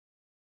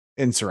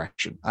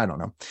Insurrection. I don't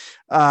know.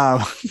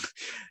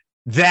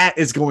 That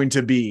is going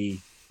to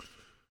be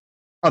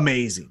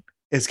amazing.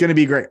 It's going to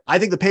be great. I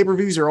think the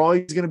pay-per-views are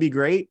always going to be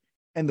great,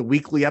 and the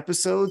weekly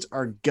episodes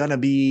are going to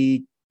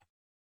be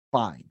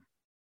fine.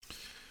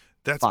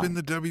 That's been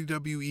the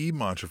WWE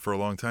mantra for a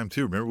long time,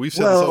 too. Remember, we've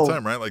said this all the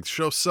time, right? Like,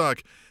 shows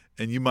suck,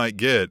 and you might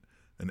get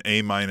an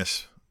A-.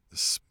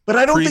 But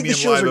I don't think the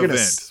shows are going to...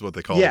 is what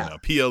they call it now.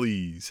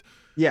 PLEs.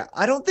 Yeah,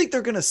 I don't think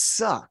they're going to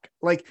suck.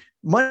 Like,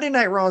 Monday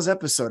Night Raw's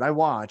episode I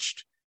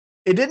watched,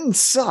 it didn't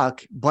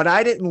suck, but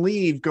I didn't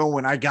leave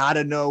going, I got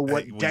to know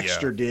what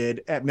Dexter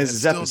did at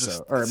Mrs.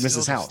 episode or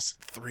Mrs. House.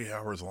 3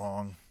 hours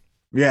long.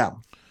 Yeah.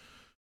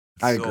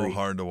 I agree. So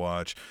hard to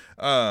watch.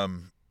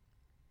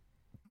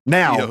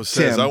 Now, Theo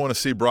says, I want to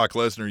see Brock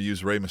Lesnar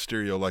use Rey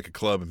Mysterio like a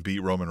club and beat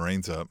Roman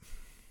Reigns up.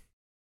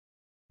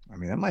 I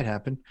mean, that might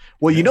happen.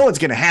 Well, you know what's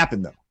going to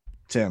happen, though,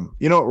 Tim.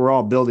 You know what we're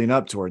all building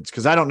up towards,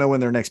 because I don't know when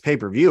their next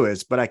pay-per-view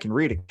is, but I can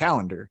read a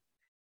calendar,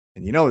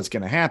 and you know what's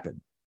going to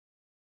happen.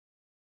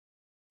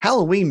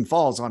 Halloween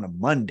falls on a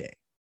Monday.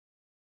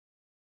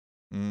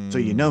 So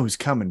you know who's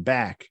coming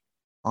back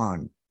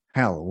on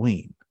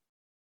Halloween,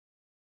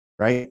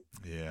 right?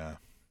 Yeah.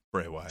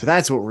 Bray Wyatt. So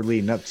that's what we're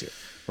leading up to.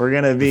 We're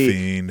going to be... The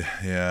Fiend,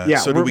 yeah.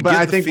 So do we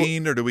get the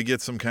Fiend, or do we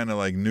get some kind of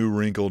like new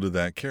wrinkle to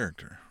that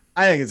character?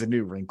 I think it's a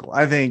new wrinkle.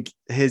 I think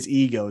his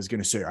ego is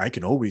going to say, I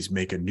can always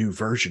make a new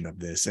version of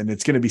this. And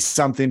it's going to be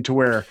something to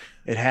where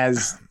it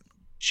has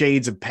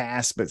shades of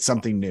past, but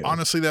something new.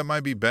 Honestly, that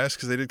might be best,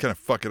 because they did kind of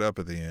fuck it up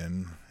at the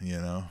end, you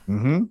know?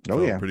 Mm-hmm.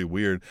 Oh, yeah. Pretty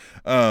weird.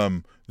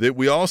 That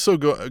we also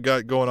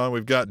got going on,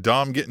 we've got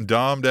Dom getting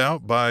dommed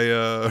out by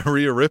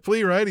Rhea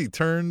Ripley, right? He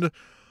turned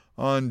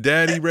on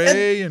Daddy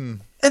Ray.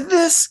 And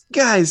this,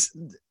 guys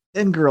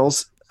and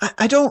girls,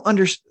 I don't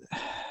understand.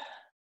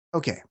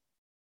 Okay.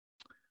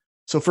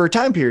 So for a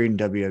time period in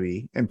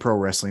WWE and pro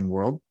wrestling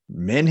world,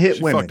 men hit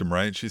women. She fucked him,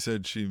 right? She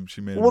said she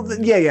made him. Well,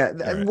 yeah.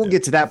 Right, we'll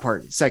get to that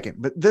part in a second.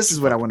 But this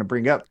is what I want to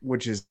bring up,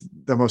 which is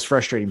the most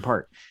frustrating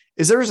part,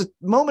 is there was a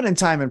moment in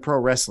time in pro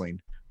wrestling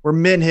where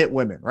men hit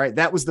women, right?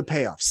 That was the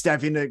payoff.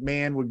 Stephanie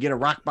McMahon would get a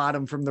rock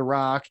bottom from The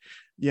Rock.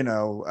 You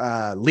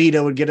know,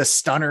 Lita would get a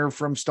stunner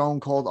from Stone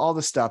Cold, all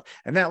the stuff.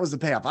 And that was the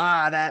payoff.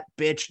 That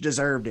bitch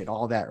deserved it,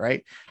 all that,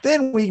 right?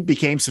 Then we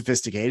became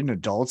sophisticated and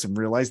adults and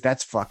realized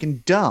that's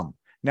fucking dumb.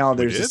 Now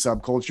there's a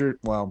subculture.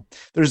 Well,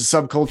 there's a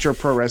subculture of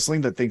pro wrestling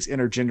that thinks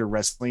intergender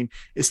wrestling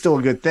is still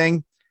a good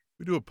thing.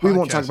 We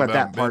won't talk about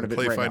that part of it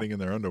play right fighting now. In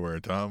their underwear,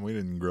 Tom. We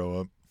didn't grow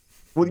up.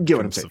 Well, you get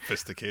what I'm saying.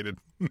 Sophisticated.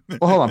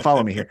 Well, hold on,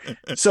 follow me here.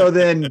 So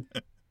then,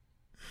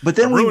 but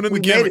then we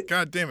made it.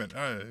 God damn it!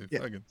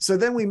 So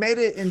then we made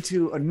it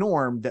into a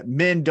norm that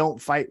men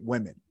don't fight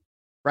women,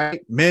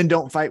 right? Men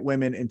don't fight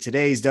women in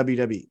today's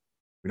WWE.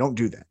 We don't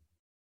do that.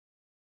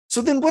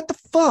 So then, what the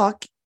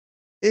fuck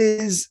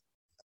is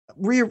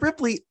Rhea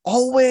Ripley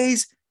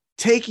always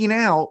taking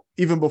out,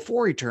 even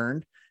before he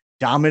turned,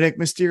 Dominic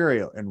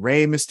Mysterio and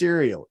Rey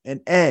Mysterio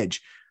and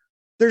Edge?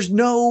 There's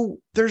no,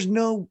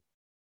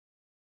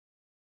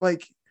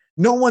 like,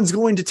 no one's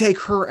going to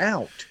take her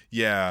out.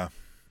 Yeah.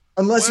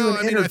 Unless you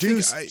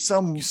introduce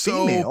some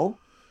female.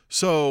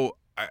 So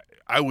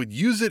I would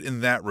use it in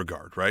that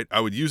regard, right?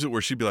 I would use it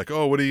where she'd be like,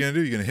 oh, what are you going to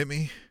do? You going to hit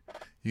me?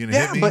 You going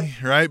to hit me?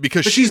 Right?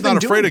 Because she's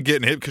not afraid of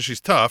getting hit because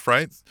she's tough,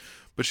 right?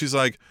 But she's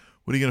like,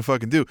 what are you going to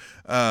fucking do?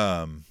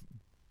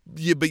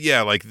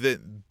 Like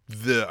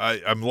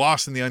I'm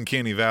lost in the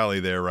uncanny valley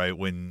there, right?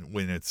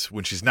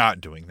 When she's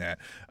not doing that.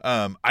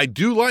 I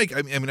do like,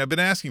 I mean, I've been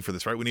asking for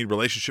this, right? We need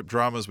relationship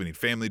dramas. We need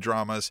family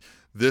dramas.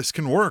 This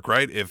can work,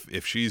 right?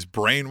 If she's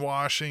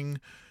brainwashing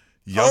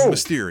young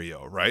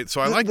Mysterio, right? So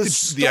I like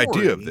the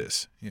idea of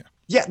this. Yeah.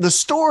 Yeah. The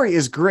story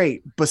is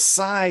great.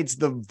 Besides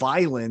the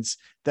violence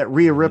that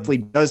Rhea Ripley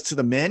does to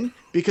the men,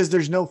 because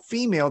there's no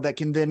female that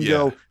can then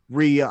go,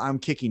 Rhea, I'm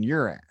kicking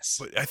your ass.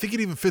 But I think it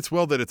even fits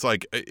well that it's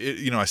like,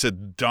 I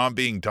said Dom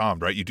being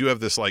Domed, right? You do have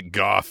this like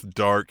goth,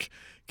 dark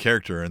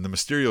character, and the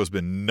Mysterio has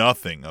been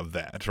nothing of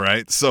that,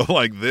 right? So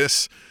like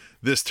this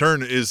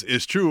turn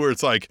is true, where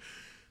it's like,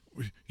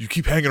 you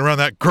keep hanging around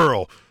that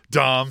girl,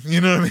 Dom,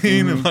 you know what I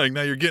mean? And like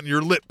now you're getting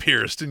your lip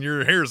pierced and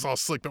your hair's all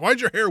slick, but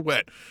why'd your hair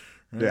wet?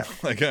 Right? Yeah.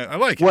 Like I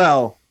like it.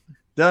 Well,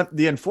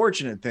 the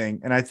unfortunate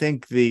thing, and I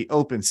think the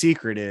open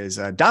secret is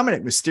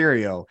Dominic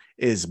Mysterio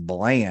is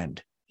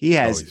bland. He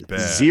has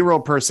zero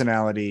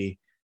personality.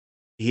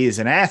 He is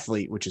an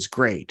athlete, which is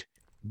great.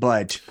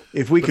 But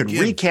if we could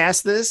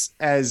recast this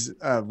as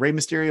Rey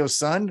Mysterio's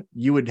son,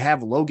 you would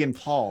have Logan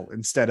Paul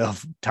instead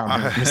of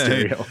Dominic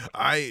Mysterio.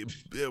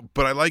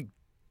 But I like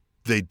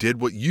they did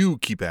what you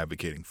keep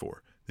advocating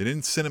for. They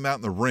didn't send him out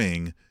in the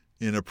ring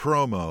in a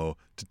promo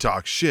to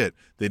talk shit.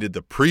 They did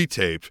the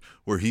pre-tape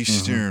where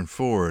he's steering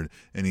forward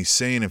and he's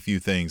saying a few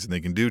things, and they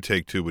can do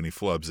take two when he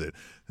flubs it.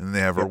 And then they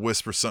have her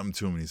whisper something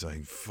to him and he's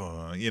like,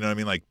 fuck. You know what I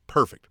mean? Like,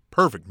 perfect.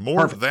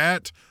 More of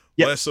that,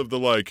 less of the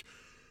like,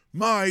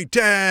 my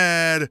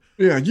dad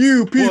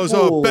you people was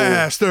a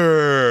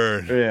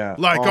bastard. Yeah.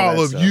 Like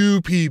all of stuff.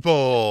 You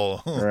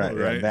people. Right.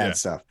 Right? That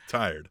stuff.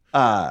 Tired.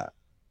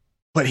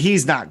 But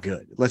he's not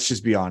good. Let's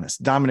just be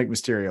honest. Dominic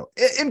Mysterio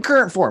in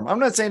current form. I'm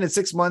not saying in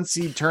 6 months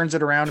he turns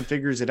it around and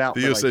figures it out.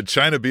 Theo said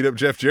China beat up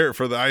Jeff Jarrett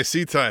for the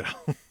IC title.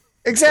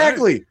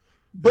 Exactly. Right.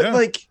 But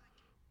like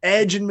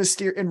Edge and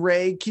Mysterio and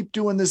Ray keep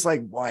doing this,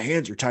 like, my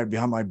hands are tied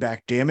behind my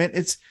back, damn it.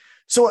 It's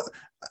so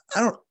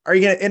are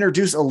you going to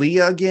introduce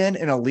Aaliyah again,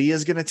 and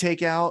Aaliyah's going to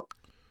take out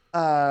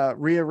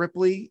Rhea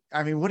Ripley?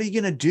 I mean, what are you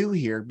going to do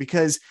here?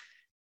 Because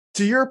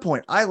to your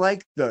point, I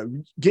like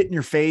the get in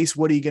your face.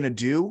 What are you going to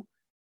do?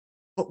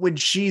 But when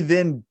she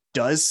then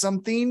does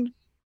something,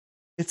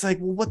 it's like,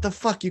 well, what the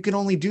fuck? You can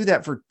only do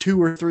that for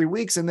 2 or 3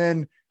 weeks, and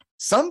then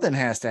something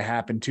has to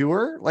happen to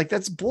her. Like,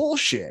 that's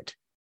bullshit,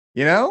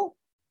 you know?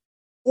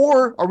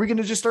 Or are we going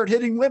to just start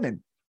hitting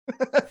women?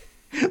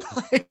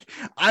 Like,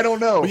 I don't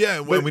know.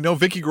 But we know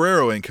Vicky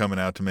Guerrero ain't coming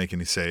out to make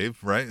any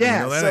save, right?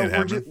 Yeah, we know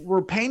that so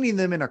we're painting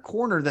them in a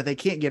corner that they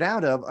can't get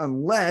out of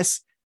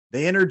unless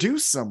they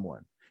introduce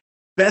someone.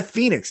 Beth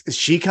Phoenix, is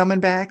she coming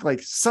back?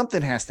 Like,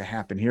 something has to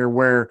happen here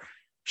where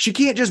she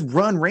can't just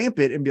run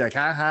rampant and be like,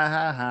 ha, ha,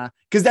 ha, ha.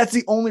 Because that's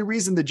the only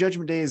reason the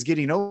Judgment Day is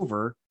getting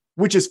over,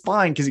 which is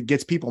fine because it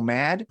gets people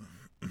mad.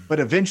 But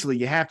eventually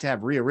you have to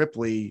have Rhea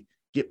Ripley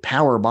get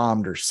power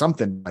bombed or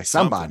something by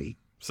somebody.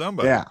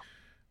 Somebody. Yeah.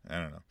 I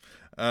don't know.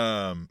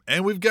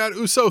 And we've got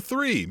Uso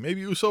 3, maybe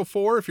Uso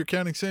 4 if you're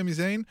counting Sami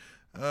Zayn,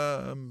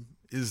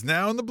 is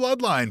now in the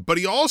bloodline, but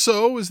he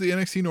also is the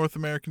NXT North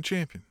American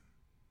champion.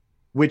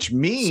 Which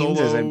means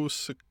Solo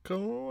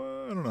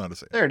Sikoa? I don't know how to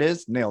say it. There it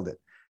is. Nailed it.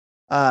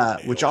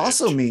 Which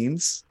also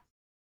means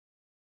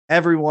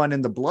everyone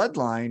in the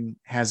bloodline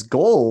has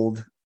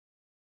gold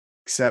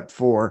except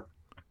for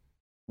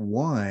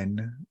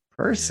one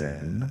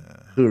person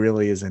who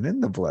really isn't in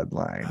the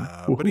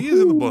bloodline. But he is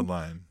in the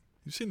bloodline.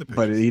 You've seen the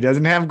pictures. But he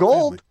doesn't have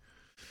gold.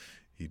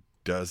 He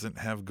doesn't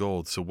have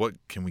gold. So what,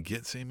 can we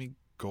get Sammy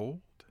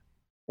gold?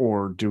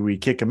 Or do we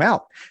kick him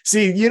out?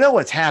 See, you know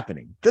what's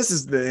happening. This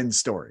is the end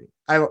story.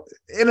 I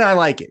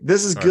like it.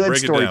 This is good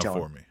storytelling. Break it down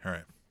for me. All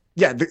right.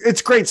 Yeah,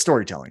 it's great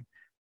storytelling.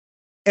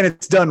 And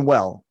it's done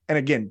well. And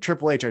again,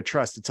 Triple H, I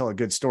trust to tell a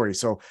good story.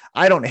 So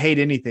I don't hate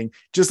anything.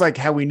 Just like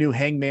how we knew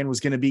Hangman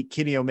was going to beat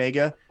Kenny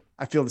Omega,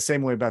 I feel the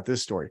same way about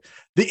this story.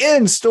 The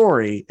end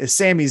story is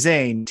Sami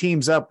Zayn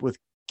teams up with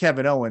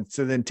Kevin Owens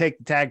to then take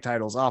the tag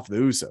titles off the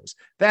Usos.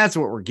 That's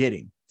what we're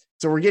getting.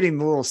 So we're getting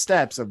the little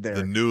steps of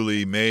the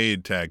newly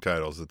made tag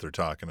titles that they're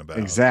talking about.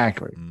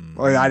 Exactly.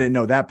 Well, I didn't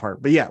know that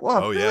part, but yeah.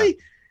 Well, really?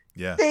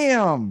 Yeah.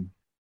 Damn.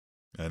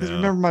 I know.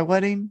 Remember my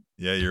wedding?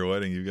 Yeah, your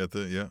wedding. You got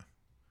the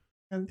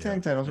the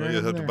tag titles. Right,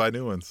 you have to buy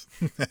new ones.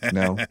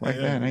 No, like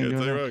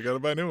that. Got to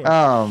buy new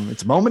ones.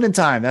 It's a moment in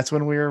time. That's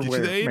when we were Get you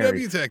the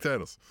married. AEW tag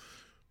titles.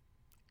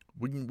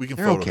 We can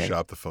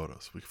Photoshop the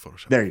photos. We can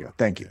Photoshop. There you go.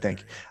 Thank you.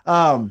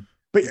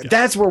 But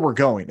that's where we're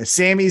going. As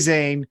Sami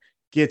Zayn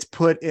gets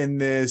put in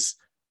this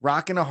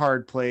rock and a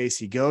hard place,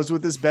 he goes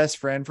with his best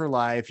friend for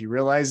life. He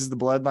realizes the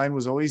bloodline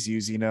was always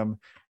using him.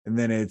 And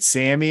then it's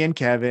Sammy and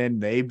Kevin.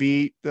 They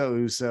beat the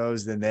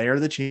Usos. Then they are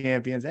the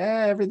champions.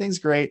 Everything's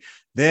great.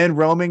 Then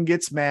Roman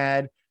gets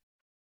mad.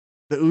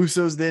 The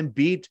Usos then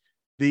beat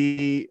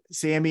the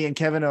Sammy and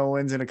Kevin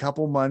Owens in a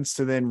couple months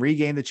to then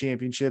regain the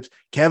championships.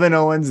 Kevin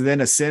Owens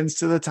then ascends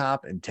to the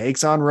top and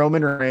takes on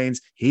Roman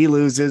Reigns. He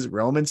loses.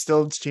 Roman's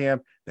still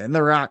champ. Then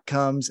The Rock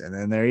comes, and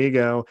then there you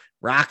go.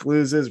 Rock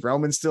loses.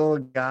 Roman's still a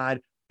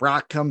god.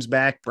 Brock comes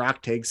back.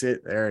 Brock takes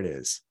it. There it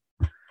is.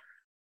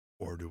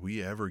 Or do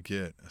we ever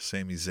get a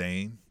Sami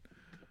Zayn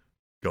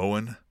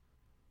going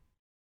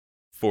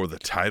for the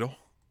title?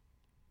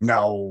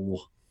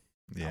 No.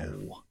 Yeah.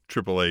 No.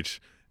 Triple H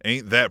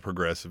ain't that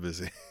progressive, is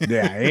he?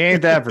 Yeah, he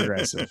ain't that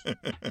progressive.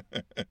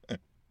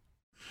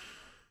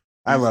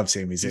 I love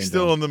Sami Zayn. He's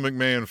still in the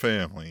McMahon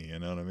family, you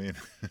know what I mean?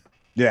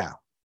 Yeah.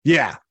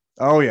 Yeah.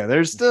 Oh yeah.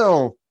 There's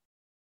still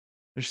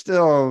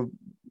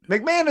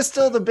McMahon is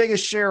still the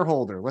biggest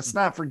shareholder. Let's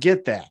not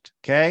forget that.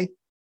 Okay.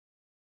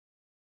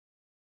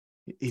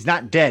 He's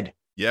not dead.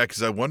 Yeah,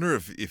 because I wonder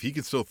if he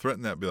could still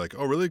threaten that. Be like,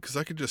 oh, really? Because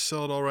I could just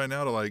sell it all right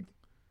now to like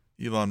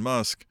Elon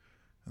Musk.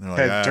 And they're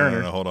like,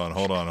 no, hold on.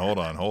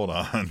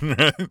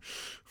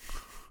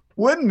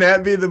 Wouldn't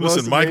that be the most?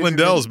 Listen, Mike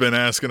Lindell's been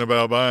asking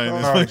about buying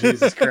this. Oh,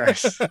 Jesus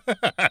Christ.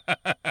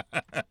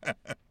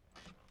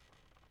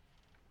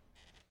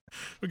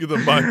 Look at the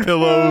My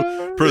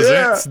Pillow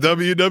presents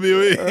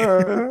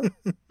WWE.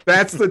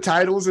 That's the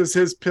titles is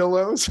his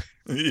pillows.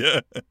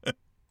 Yeah.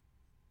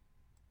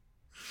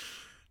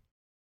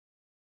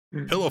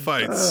 Pillow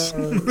fights.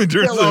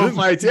 Pillow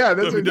fights. Yeah.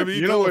 That's WWE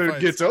you know what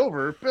it gets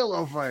over.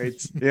 Pillow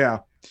fights. Yeah.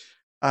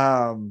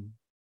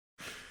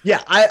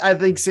 Yeah, I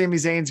think Sami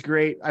Zayn's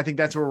great. I think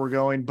that's where we're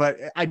going. But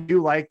I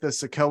do like the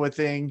Sikoa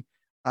thing.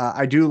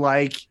 I do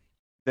like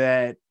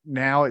that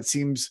now it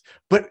seems,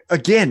 but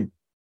again,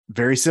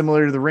 very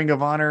similar to the Ring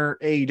of Honor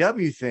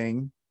AEW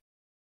thing.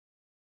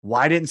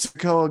 Why didn't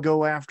Sikoa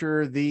go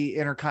after the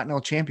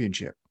Intercontinental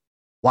Championship?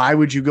 Why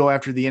would you go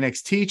after the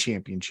NXT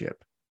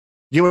Championship?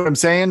 You know what I'm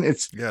saying?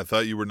 I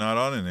thought you were not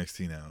on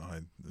NXT now.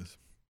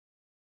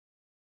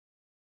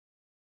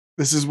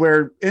 This is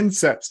where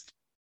incest.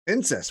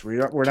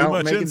 We're too not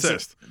much making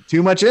incest.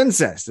 Too much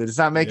incest. It's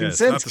not making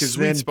sense because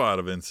sweet spot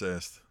of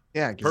incest.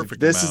 Yeah, because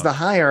this is the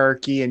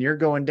hierarchy, and you're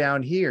going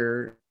down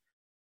here.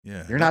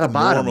 Yeah, you're not a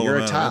bottom. You're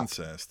a top.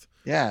 Incest.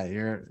 Yeah,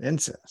 you're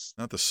incest.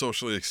 Not the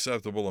socially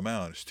acceptable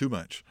amount. It's too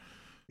much.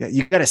 Yeah,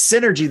 you got to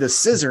synergy the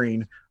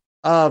scissoring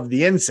of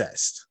the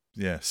incest.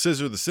 Yeah,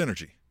 scissor the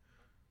synergy.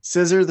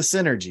 Scissor the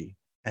synergy,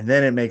 and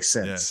then it makes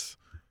sense.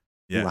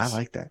 Yes. Ooh, I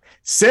like that.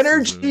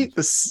 Synergy.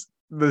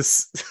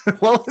 This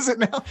what was it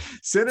now?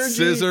 Synergy.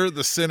 Scissor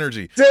the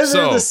synergy.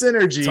 Scissor the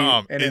synergy.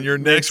 Tom, in your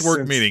next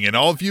work meeting, and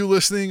all of you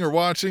listening or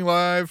watching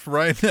live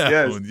right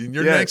now, in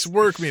your next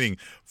work meeting,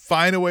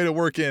 find a way to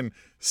work in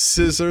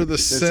scissor the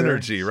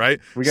synergy,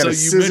 right? So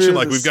you mentioned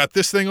like we've got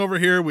this thing over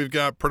here, we've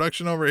got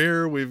production over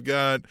here, we've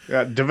got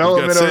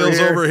development sales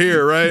over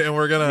here, right? And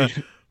we're gonna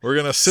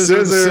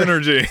scissor the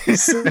synergy.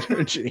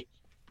 Synergy.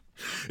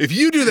 If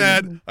you do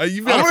that,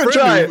 you've got a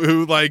friend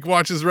who like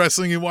watches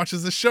wrestling and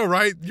watches the show,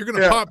 right? You're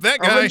gonna pop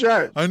that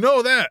guy. I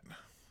know that.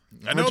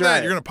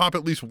 You're gonna pop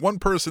at least one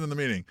person in the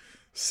meeting.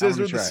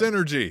 Scissor the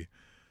synergy.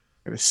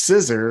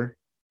 Scissor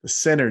the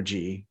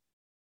synergy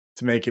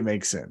to make it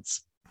make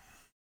sense.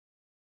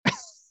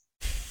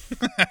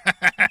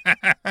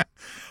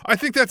 I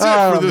think that's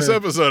it for this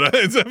episode.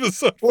 It's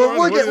episode 4.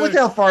 Well, look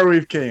how far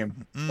we've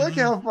came. Mm-hmm. Look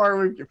how far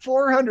we've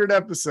 400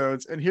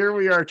 episodes, and here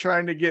we are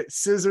trying to get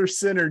scissor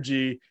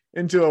synergy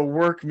into a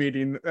work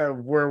meeting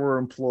where we're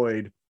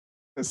employed.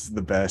 This is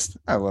the best.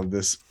 I love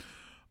this.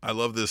 I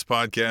love this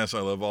podcast.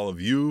 I love all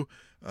of you.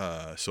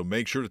 So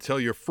make sure to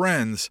tell your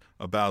friends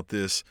about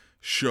this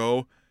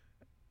show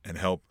and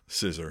help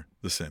scissor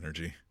the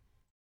synergy.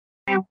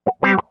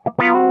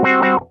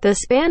 The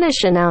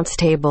Spanish announce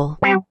table.